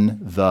in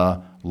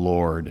the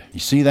Lord. You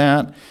see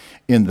that?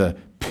 In the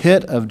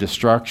pit of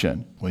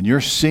destruction, when you're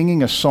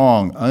singing a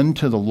song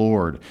unto the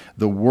Lord,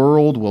 the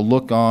world will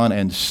look on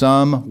and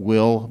some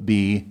will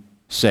be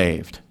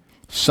saved.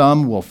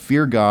 Some will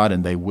fear God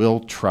and they will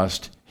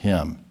trust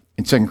him.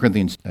 In 2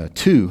 Corinthians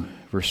 2,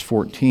 verse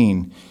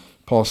 14,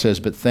 Paul says,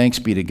 but thanks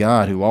be to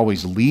God who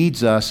always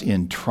leads us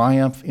in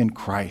triumph in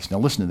Christ. Now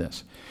listen to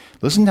this.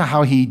 Listen to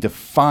how he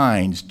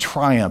defines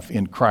triumph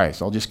in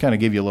Christ. I'll just kind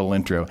of give you a little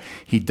intro.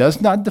 He does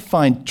not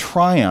define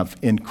triumph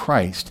in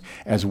Christ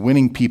as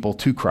winning people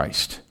to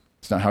Christ.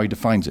 It's not how he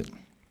defines it.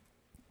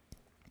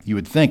 You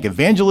would think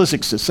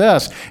evangelistic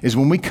success is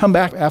when we come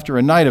back after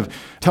a night of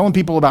telling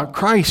people about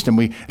Christ and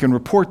we can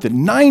report that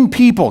 9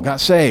 people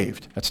got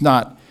saved. That's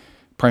not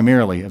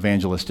primarily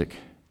evangelistic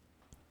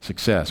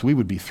success. We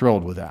would be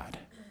thrilled with that.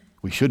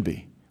 We should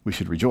be. We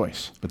should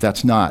rejoice. But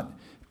that's not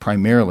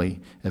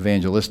primarily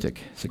evangelistic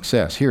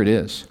success. Here it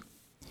is.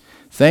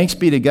 Thanks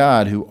be to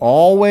God who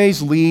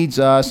always leads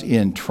us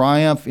in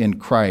triumph in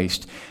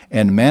Christ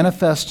and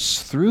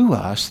manifests through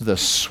us the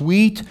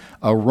sweet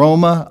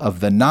aroma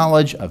of the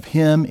knowledge of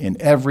him in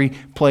every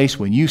place.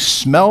 When you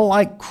smell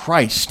like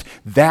Christ,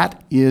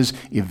 that is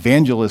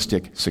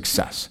evangelistic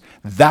success.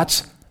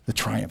 That's the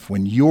triumph.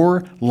 When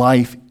your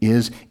life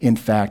is, in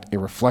fact, a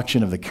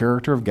reflection of the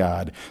character of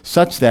God,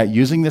 such that,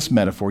 using this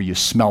metaphor, you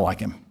smell like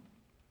him.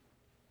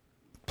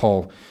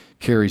 Paul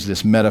carries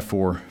this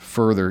metaphor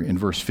further in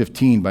verse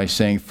 15 by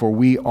saying, for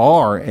we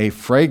are a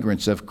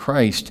fragrance of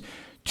Christ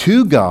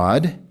to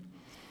God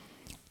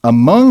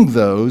among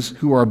those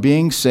who are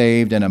being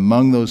saved and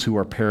among those who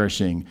are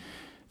perishing.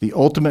 The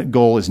ultimate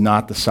goal is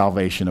not the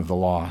salvation of the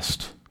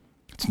lost.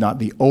 It's not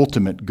the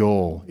ultimate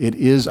goal. It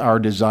is our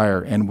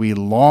desire, and we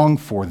long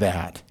for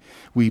that.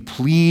 We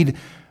plead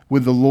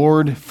with the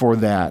Lord for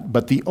that.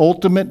 But the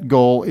ultimate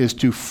goal is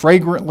to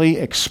fragrantly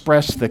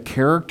express the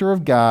character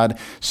of God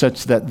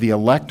such that the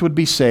elect would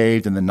be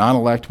saved and the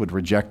non-elect would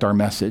reject our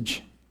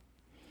message.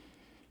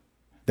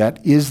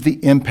 That is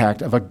the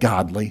impact of a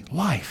godly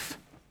life.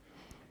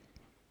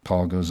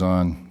 Paul goes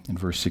on in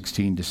verse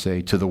 16 to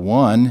say, to the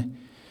one,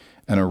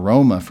 an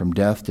aroma from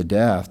death to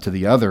death, to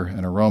the other,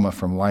 an aroma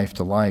from life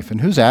to life.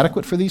 And who's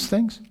adequate for these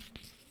things?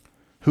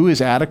 Who is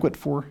adequate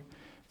for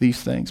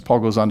these things? Paul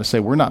goes on to say,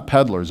 we're not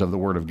peddlers of the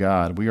Word of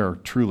God. We are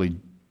truly,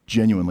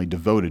 genuinely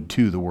devoted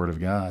to the Word of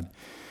God.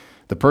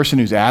 The person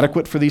who's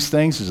adequate for these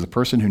things is the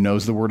person who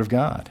knows the Word of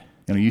God.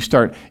 You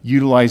start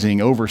utilizing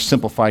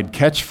oversimplified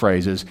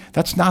catchphrases,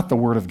 that's not the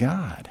Word of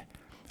God.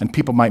 And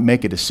people might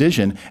make a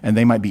decision and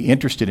they might be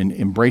interested in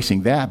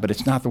embracing that, but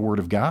it's not the Word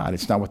of God.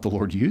 It's not what the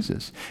Lord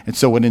uses. And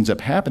so what ends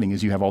up happening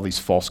is you have all these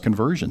false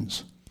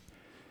conversions.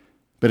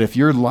 But if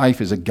your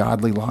life is a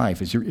godly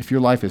life, if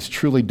your life is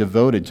truly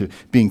devoted to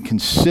being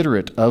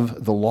considerate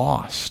of the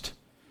lost,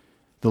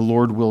 the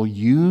Lord will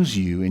use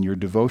you in your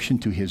devotion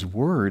to his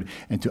word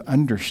and to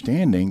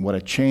understanding what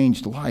a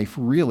changed life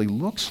really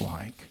looks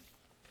like.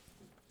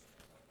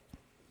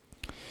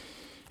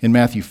 In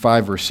Matthew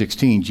 5, verse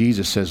 16,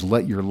 Jesus says,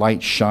 let your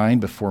light shine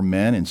before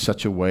men in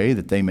such a way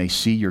that they may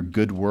see your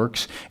good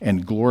works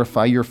and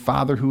glorify your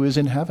Father who is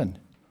in heaven.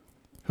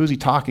 Who's he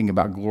talking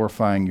about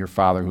glorifying your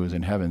Father who is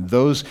in heaven?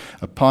 Those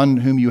upon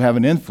whom you have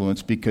an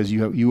influence because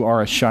you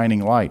are a shining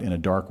light in a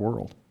dark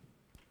world.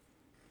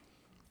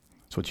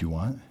 That's what you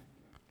want.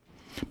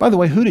 By the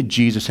way, who did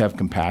Jesus have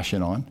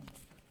compassion on?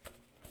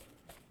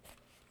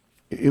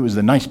 It was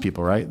the nice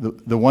people, right?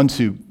 The ones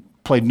who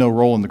played no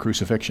role in the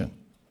crucifixion,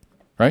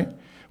 right?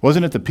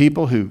 Wasn't it the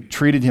people who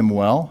treated him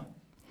well?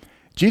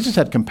 Jesus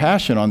had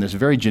compassion on this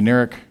very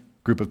generic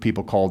group of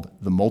people called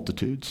the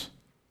multitudes.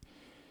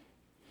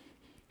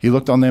 He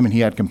looked on them and he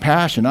had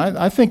compassion.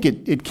 I think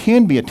it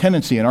can be a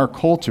tendency in our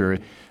culture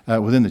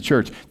within the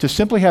church to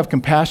simply have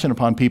compassion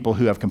upon people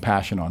who have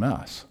compassion on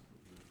us.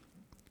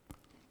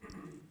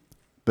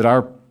 But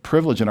our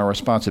privilege and our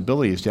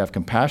responsibility is to have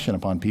compassion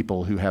upon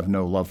people who have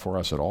no love for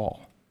us at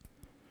all.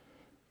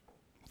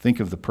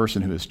 Think of the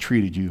person who has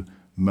treated you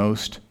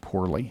most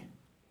poorly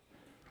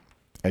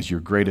as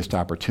your greatest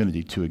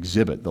opportunity to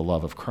exhibit the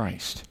love of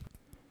Christ.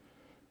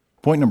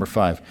 Point number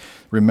 5,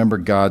 remember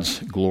God's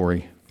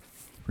glory.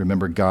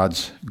 Remember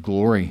God's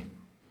glory.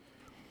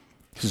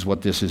 This is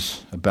what this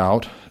is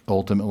about,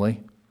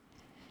 ultimately.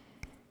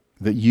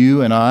 That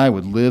you and I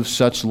would live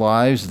such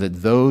lives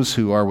that those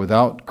who are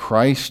without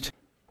Christ,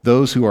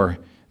 those who are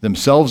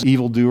themselves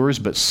evildoers,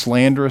 but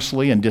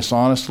slanderously and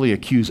dishonestly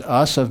accuse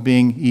us of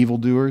being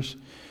evildoers,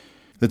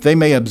 that they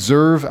may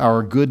observe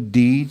our good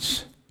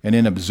deeds, and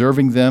in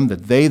observing them,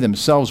 that they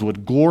themselves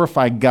would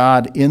glorify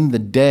God in the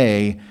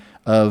day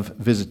of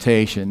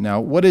visitation. Now,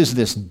 what is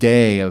this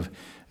day of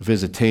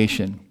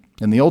visitation?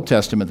 In the Old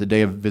Testament, the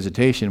day of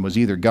visitation was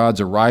either God's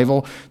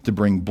arrival to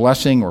bring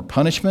blessing or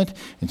punishment.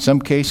 In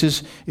some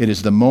cases, it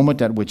is the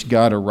moment at which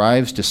God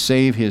arrives to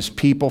save his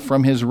people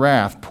from his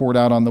wrath poured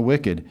out on the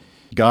wicked.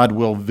 God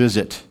will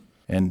visit,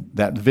 and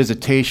that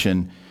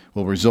visitation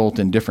will result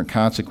in different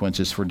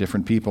consequences for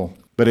different people.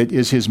 But it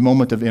is his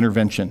moment of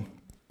intervention.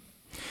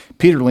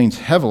 Peter leans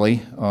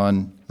heavily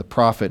on the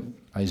prophet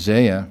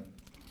Isaiah.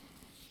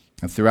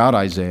 And throughout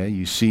Isaiah,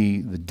 you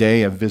see the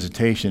day of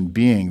visitation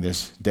being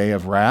this day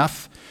of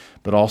wrath,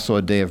 but also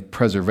a day of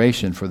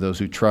preservation for those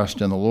who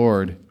trust in the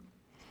Lord.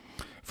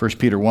 1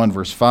 Peter 1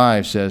 verse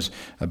 5 says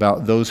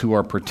about those who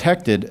are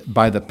protected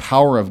by the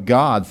power of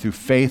God through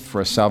faith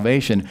for a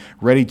salvation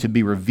ready to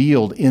be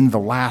revealed in the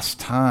last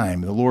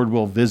time. The Lord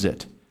will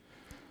visit.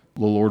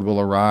 The Lord will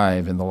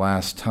arrive in the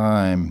last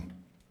time.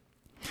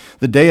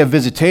 The day of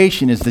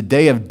visitation is the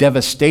day of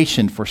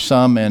devastation for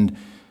some, and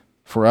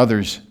for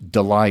others,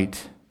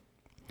 delight.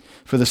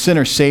 For the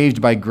sinner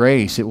saved by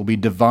grace, it will be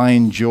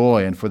divine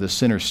joy, and for the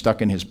sinner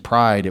stuck in his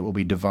pride, it will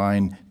be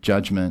divine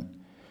judgment.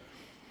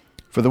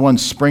 For the one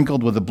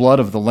sprinkled with the blood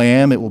of the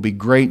Lamb, it will be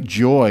great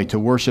joy to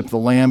worship the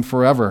Lamb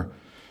forever.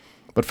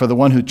 But for the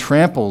one who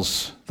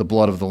tramples the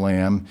blood of the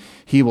Lamb,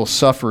 he will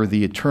suffer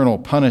the eternal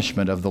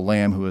punishment of the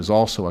Lamb, who is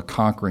also a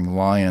conquering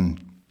lion.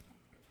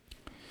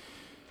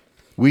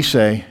 We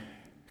say,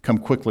 "Come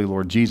quickly,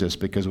 Lord Jesus,"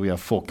 because we have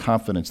full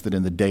confidence that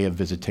in the day of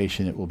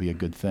visitation it will be a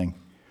good thing.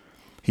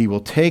 He will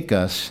take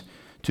us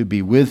to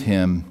be with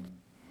him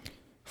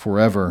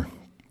forever.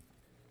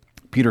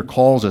 Peter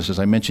calls us, as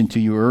I mentioned to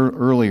you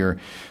earlier,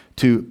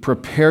 to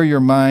prepare your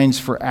minds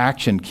for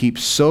action. Keep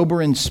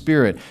sober in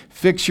spirit.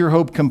 Fix your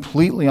hope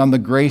completely on the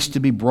grace to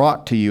be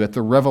brought to you at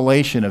the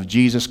revelation of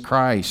Jesus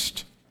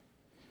Christ.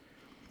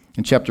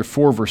 In chapter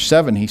 4, verse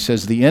 7, he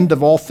says, "The end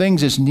of all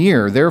things is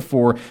near.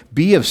 Therefore,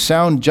 be of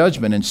sound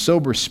judgment and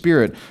sober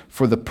spirit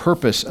for the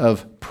purpose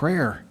of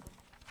prayer."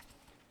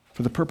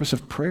 For the purpose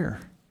of prayer.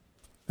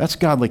 That's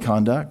godly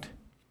conduct.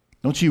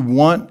 Don't you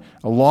want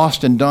a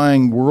lost and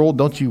dying world?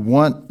 Don't you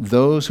want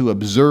those who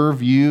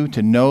observe you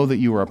to know that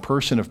you are a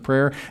person of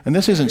prayer? And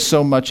this isn't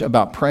so much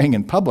about praying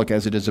in public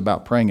as it is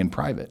about praying in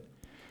private.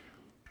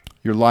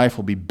 Your life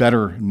will be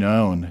better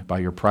known by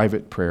your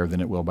private prayer than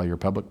it will by your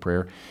public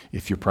prayer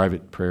if your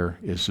private prayer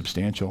is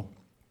substantial.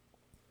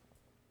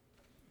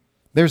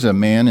 There's a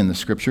man in the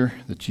Scripture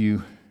that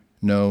you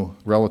know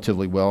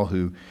relatively well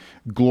who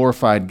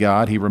glorified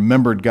God. He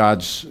remembered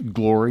God's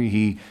glory.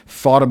 He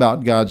thought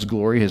about God's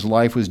glory. His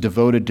life was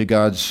devoted to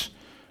God's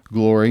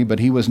glory, but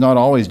he was not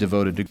always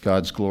devoted to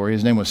God's glory.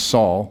 His name was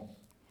Saul.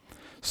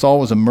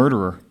 Saul was a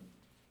murderer.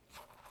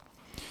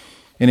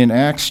 And in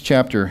Acts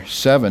chapter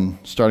 7,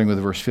 starting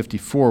with verse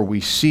 54,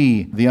 we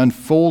see the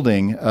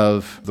unfolding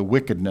of the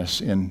wickedness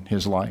in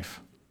his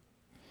life.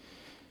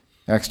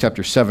 Acts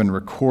chapter 7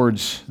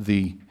 records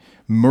the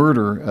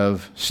murder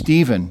of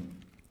Stephen.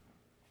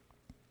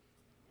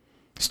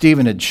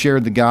 Stephen had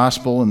shared the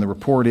gospel, and the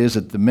report is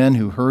that the men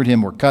who heard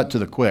him were cut to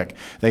the quick.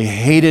 They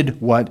hated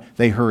what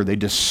they heard. They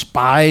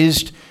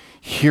despised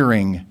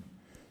hearing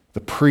the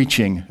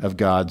preaching of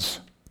God's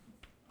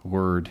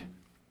word.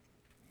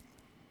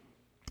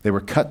 They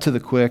were cut to the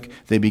quick.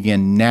 They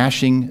began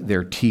gnashing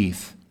their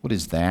teeth. What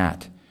is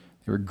that?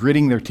 They were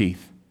gritting their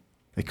teeth.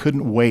 They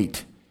couldn't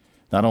wait,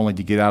 not only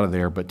to get out of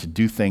there, but to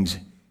do things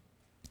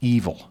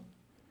evil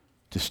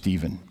to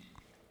Stephen.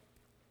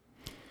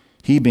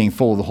 He, being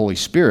full of the Holy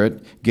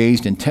Spirit,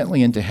 gazed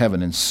intently into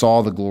heaven and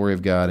saw the glory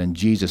of God and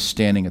Jesus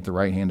standing at the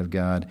right hand of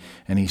God.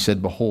 And he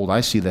said, "Behold,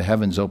 I see the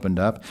heavens opened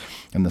up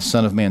and the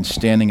Son of Man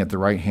standing at the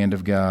right hand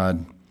of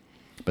God."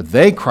 But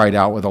they cried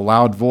out with a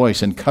loud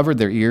voice and covered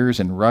their ears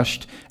and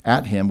rushed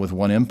at him with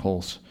one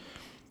impulse.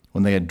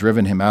 When they had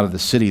driven him out of the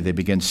city, they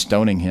began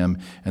stoning him,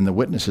 and the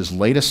witnesses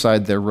laid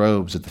aside their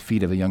robes at the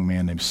feet of a young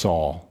man named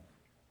Saul.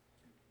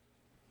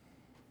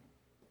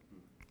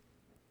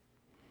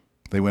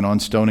 They went on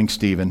stoning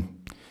Stephen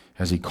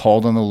as he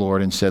called on the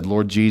Lord and said,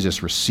 "Lord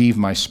Jesus, receive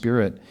my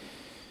spirit."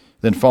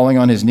 Then falling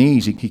on his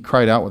knees, he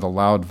cried out with a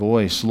loud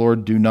voice,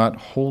 "Lord, do not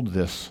hold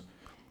this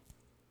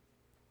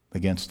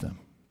against them."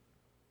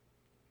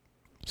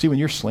 See, when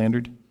you're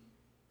slandered,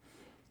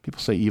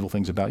 people say evil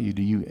things about you,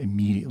 do you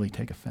immediately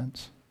take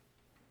offense?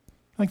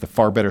 I think the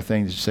far better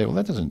thing is to say, "Well,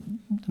 that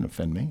doesn't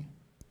offend me.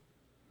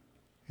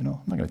 I'm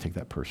not going to take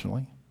that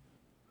personally.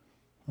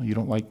 Well, you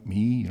don't like me,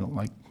 you don't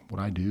like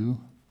what I do.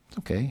 It's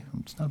okay.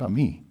 It's not about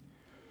me."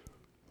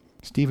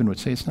 Stephen would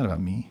say, "It's not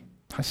about me.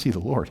 I see the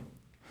Lord.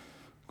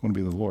 I'm going to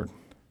be the Lord.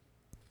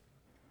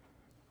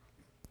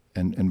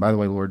 And by the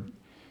way, Lord,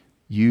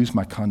 use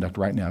my conduct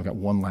right now. I've got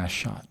one last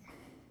shot.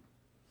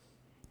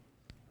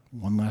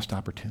 One last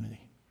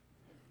opportunity.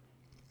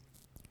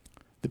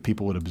 That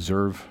people would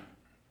observe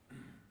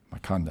my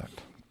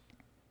conduct.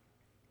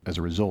 As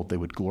a result, they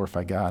would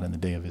glorify God in the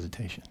day of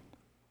visitation.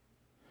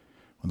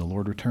 When the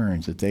Lord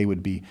returns, that they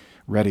would be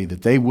ready,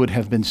 that they would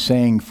have been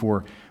saying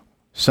for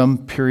some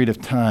period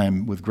of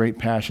time with great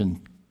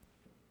passion,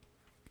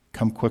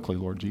 "Come quickly,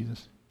 Lord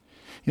Jesus."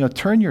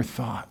 Turn your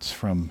thoughts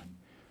from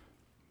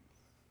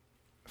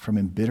from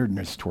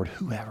embitteredness toward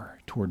whoever,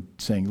 toward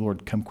saying,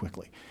 Lord, come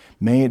quickly.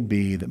 May it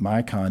be that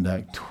my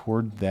conduct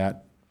toward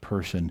that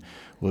person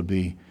would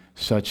be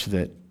such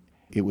that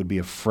it would be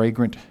a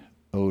fragrant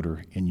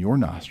odor in your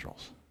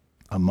nostrils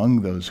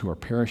among those who are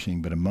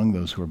perishing, but among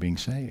those who are being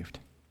saved.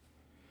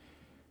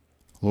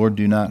 Lord,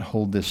 do not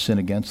hold this sin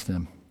against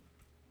them.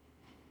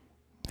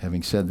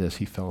 Having said this,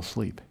 he fell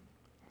asleep.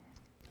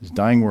 His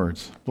dying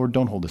words, Lord,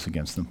 don't hold this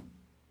against them.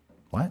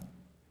 What?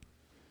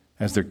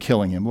 As they're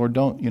killing him, Lord,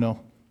 don't,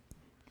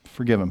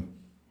 forgive him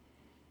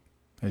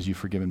as you've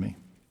forgiven me.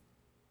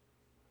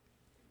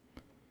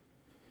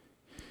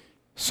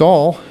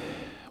 Saul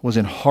was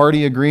in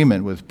hearty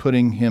agreement with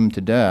putting him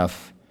to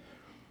death.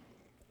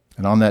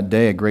 And on that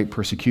day, a great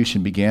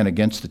persecution began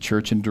against the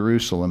church in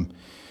Jerusalem.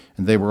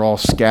 And they were all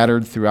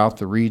scattered throughout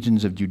the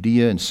regions of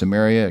Judea and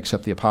Samaria,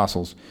 except the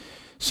apostles.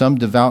 Some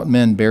devout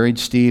men buried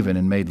Stephen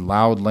and made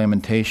loud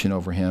lamentation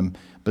over him.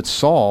 But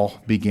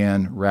Saul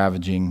began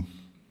ravaging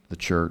the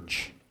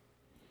church,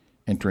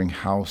 entering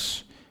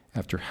house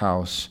after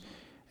house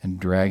and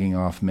dragging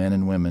off men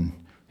and women.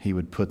 He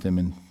would put them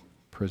in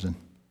prison.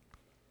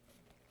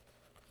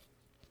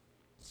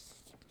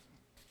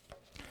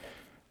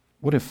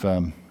 What if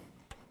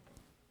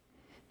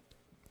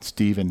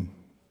Stephen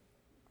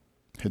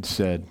had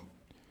said,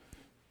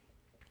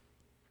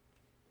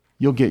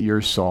 you'll get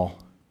yours, Saul?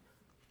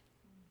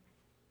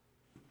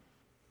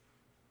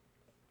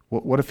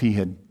 What if he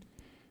had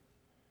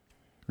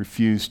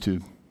refused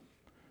to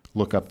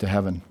look up to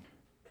heaven?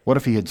 What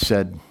if he had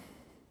said,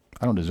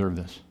 I don't deserve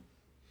this.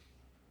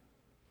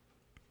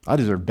 I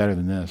deserve better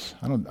than this.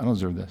 I don't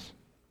deserve this.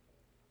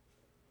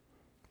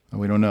 And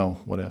we don't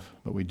know what if,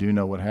 but we do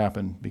know what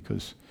happened,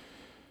 because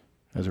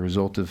as a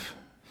result of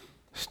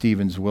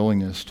Stephen's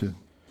willingness to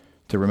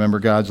remember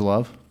God's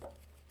love,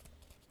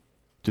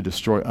 to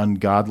destroy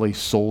ungodly,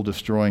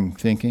 soul-destroying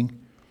thinking,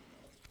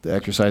 to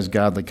exercise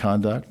godly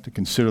conduct, to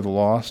consider the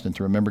lost, and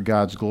to remember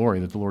God's glory,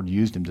 that the Lord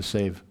used him to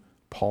save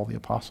Paul the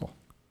apostle.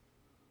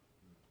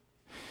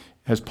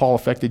 Has Paul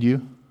affected you?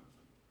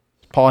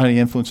 Has Paul had any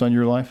influence on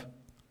your life?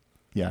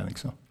 Yeah, I think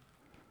so.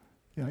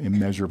 Yeah,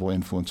 immeasurable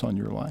influence on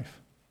your life.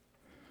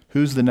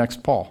 Who's the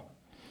next Paul?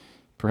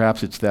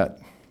 Perhaps it's that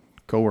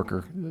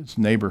coworker, it's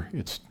neighbor,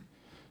 it's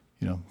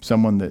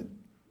someone that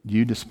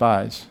you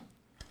despise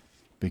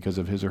because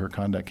of his or her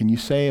conduct. Can you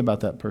say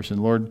about that person,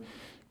 Lord,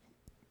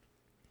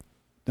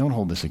 don't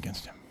hold this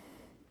against him.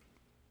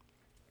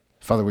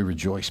 Father, we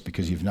rejoice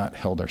because you've not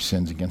held our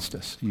sins against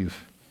us.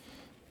 You've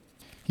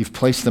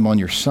placed them on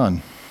your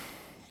Son.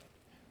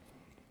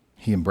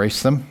 He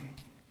embraced them.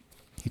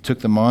 He took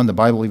them on. The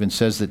Bible even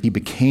says that he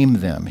became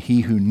them.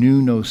 He who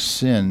knew no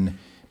sin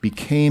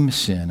became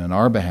sin on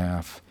our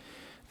behalf,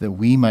 that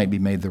we might be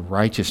made the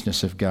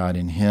righteousness of God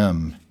in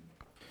him.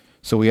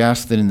 So we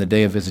ask that in the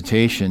day of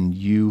visitation,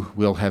 you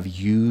will have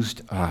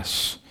used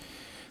us,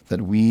 that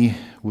we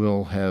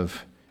will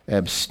have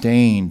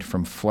abstained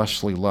from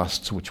fleshly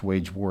lusts which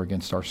wage war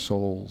against our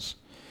souls,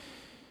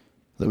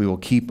 that we will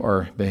keep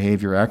our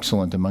behavior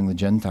excellent among the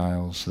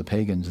Gentiles, the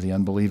pagans, the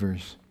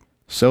unbelievers,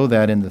 so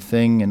that in the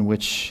thing in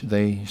which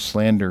they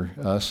slander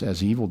us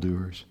as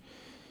evildoers,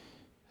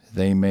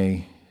 they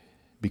may,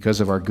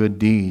 because of our good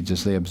deeds,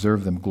 as they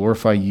observe them,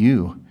 glorify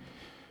you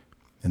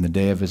in the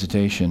day of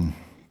visitation.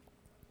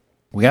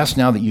 We ask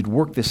now that you'd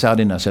work this out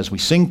in us as we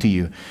sing to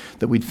you,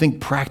 that we'd think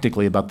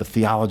practically about the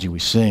theology we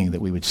sing,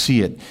 that we would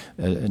see it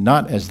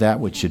not as that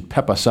which should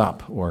pep us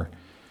up or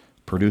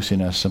produce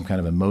in us some kind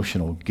of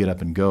emotional get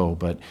up and go,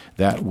 but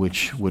that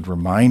which would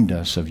remind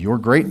us of your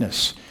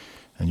greatness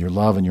and your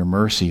love and your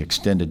mercy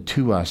extended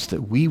to us,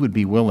 that we would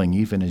be willing,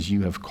 even as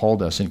you have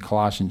called us in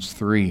Colossians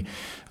 3,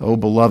 O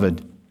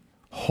beloved,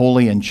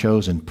 holy and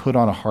chosen, put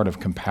on a heart of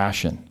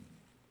compassion.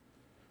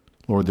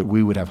 Lord, that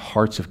we would have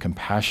hearts of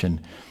compassion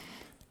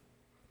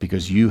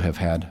because you have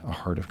had a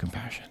heart of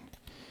compassion.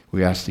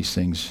 We ask these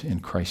things in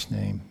Christ's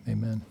name.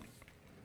 Amen.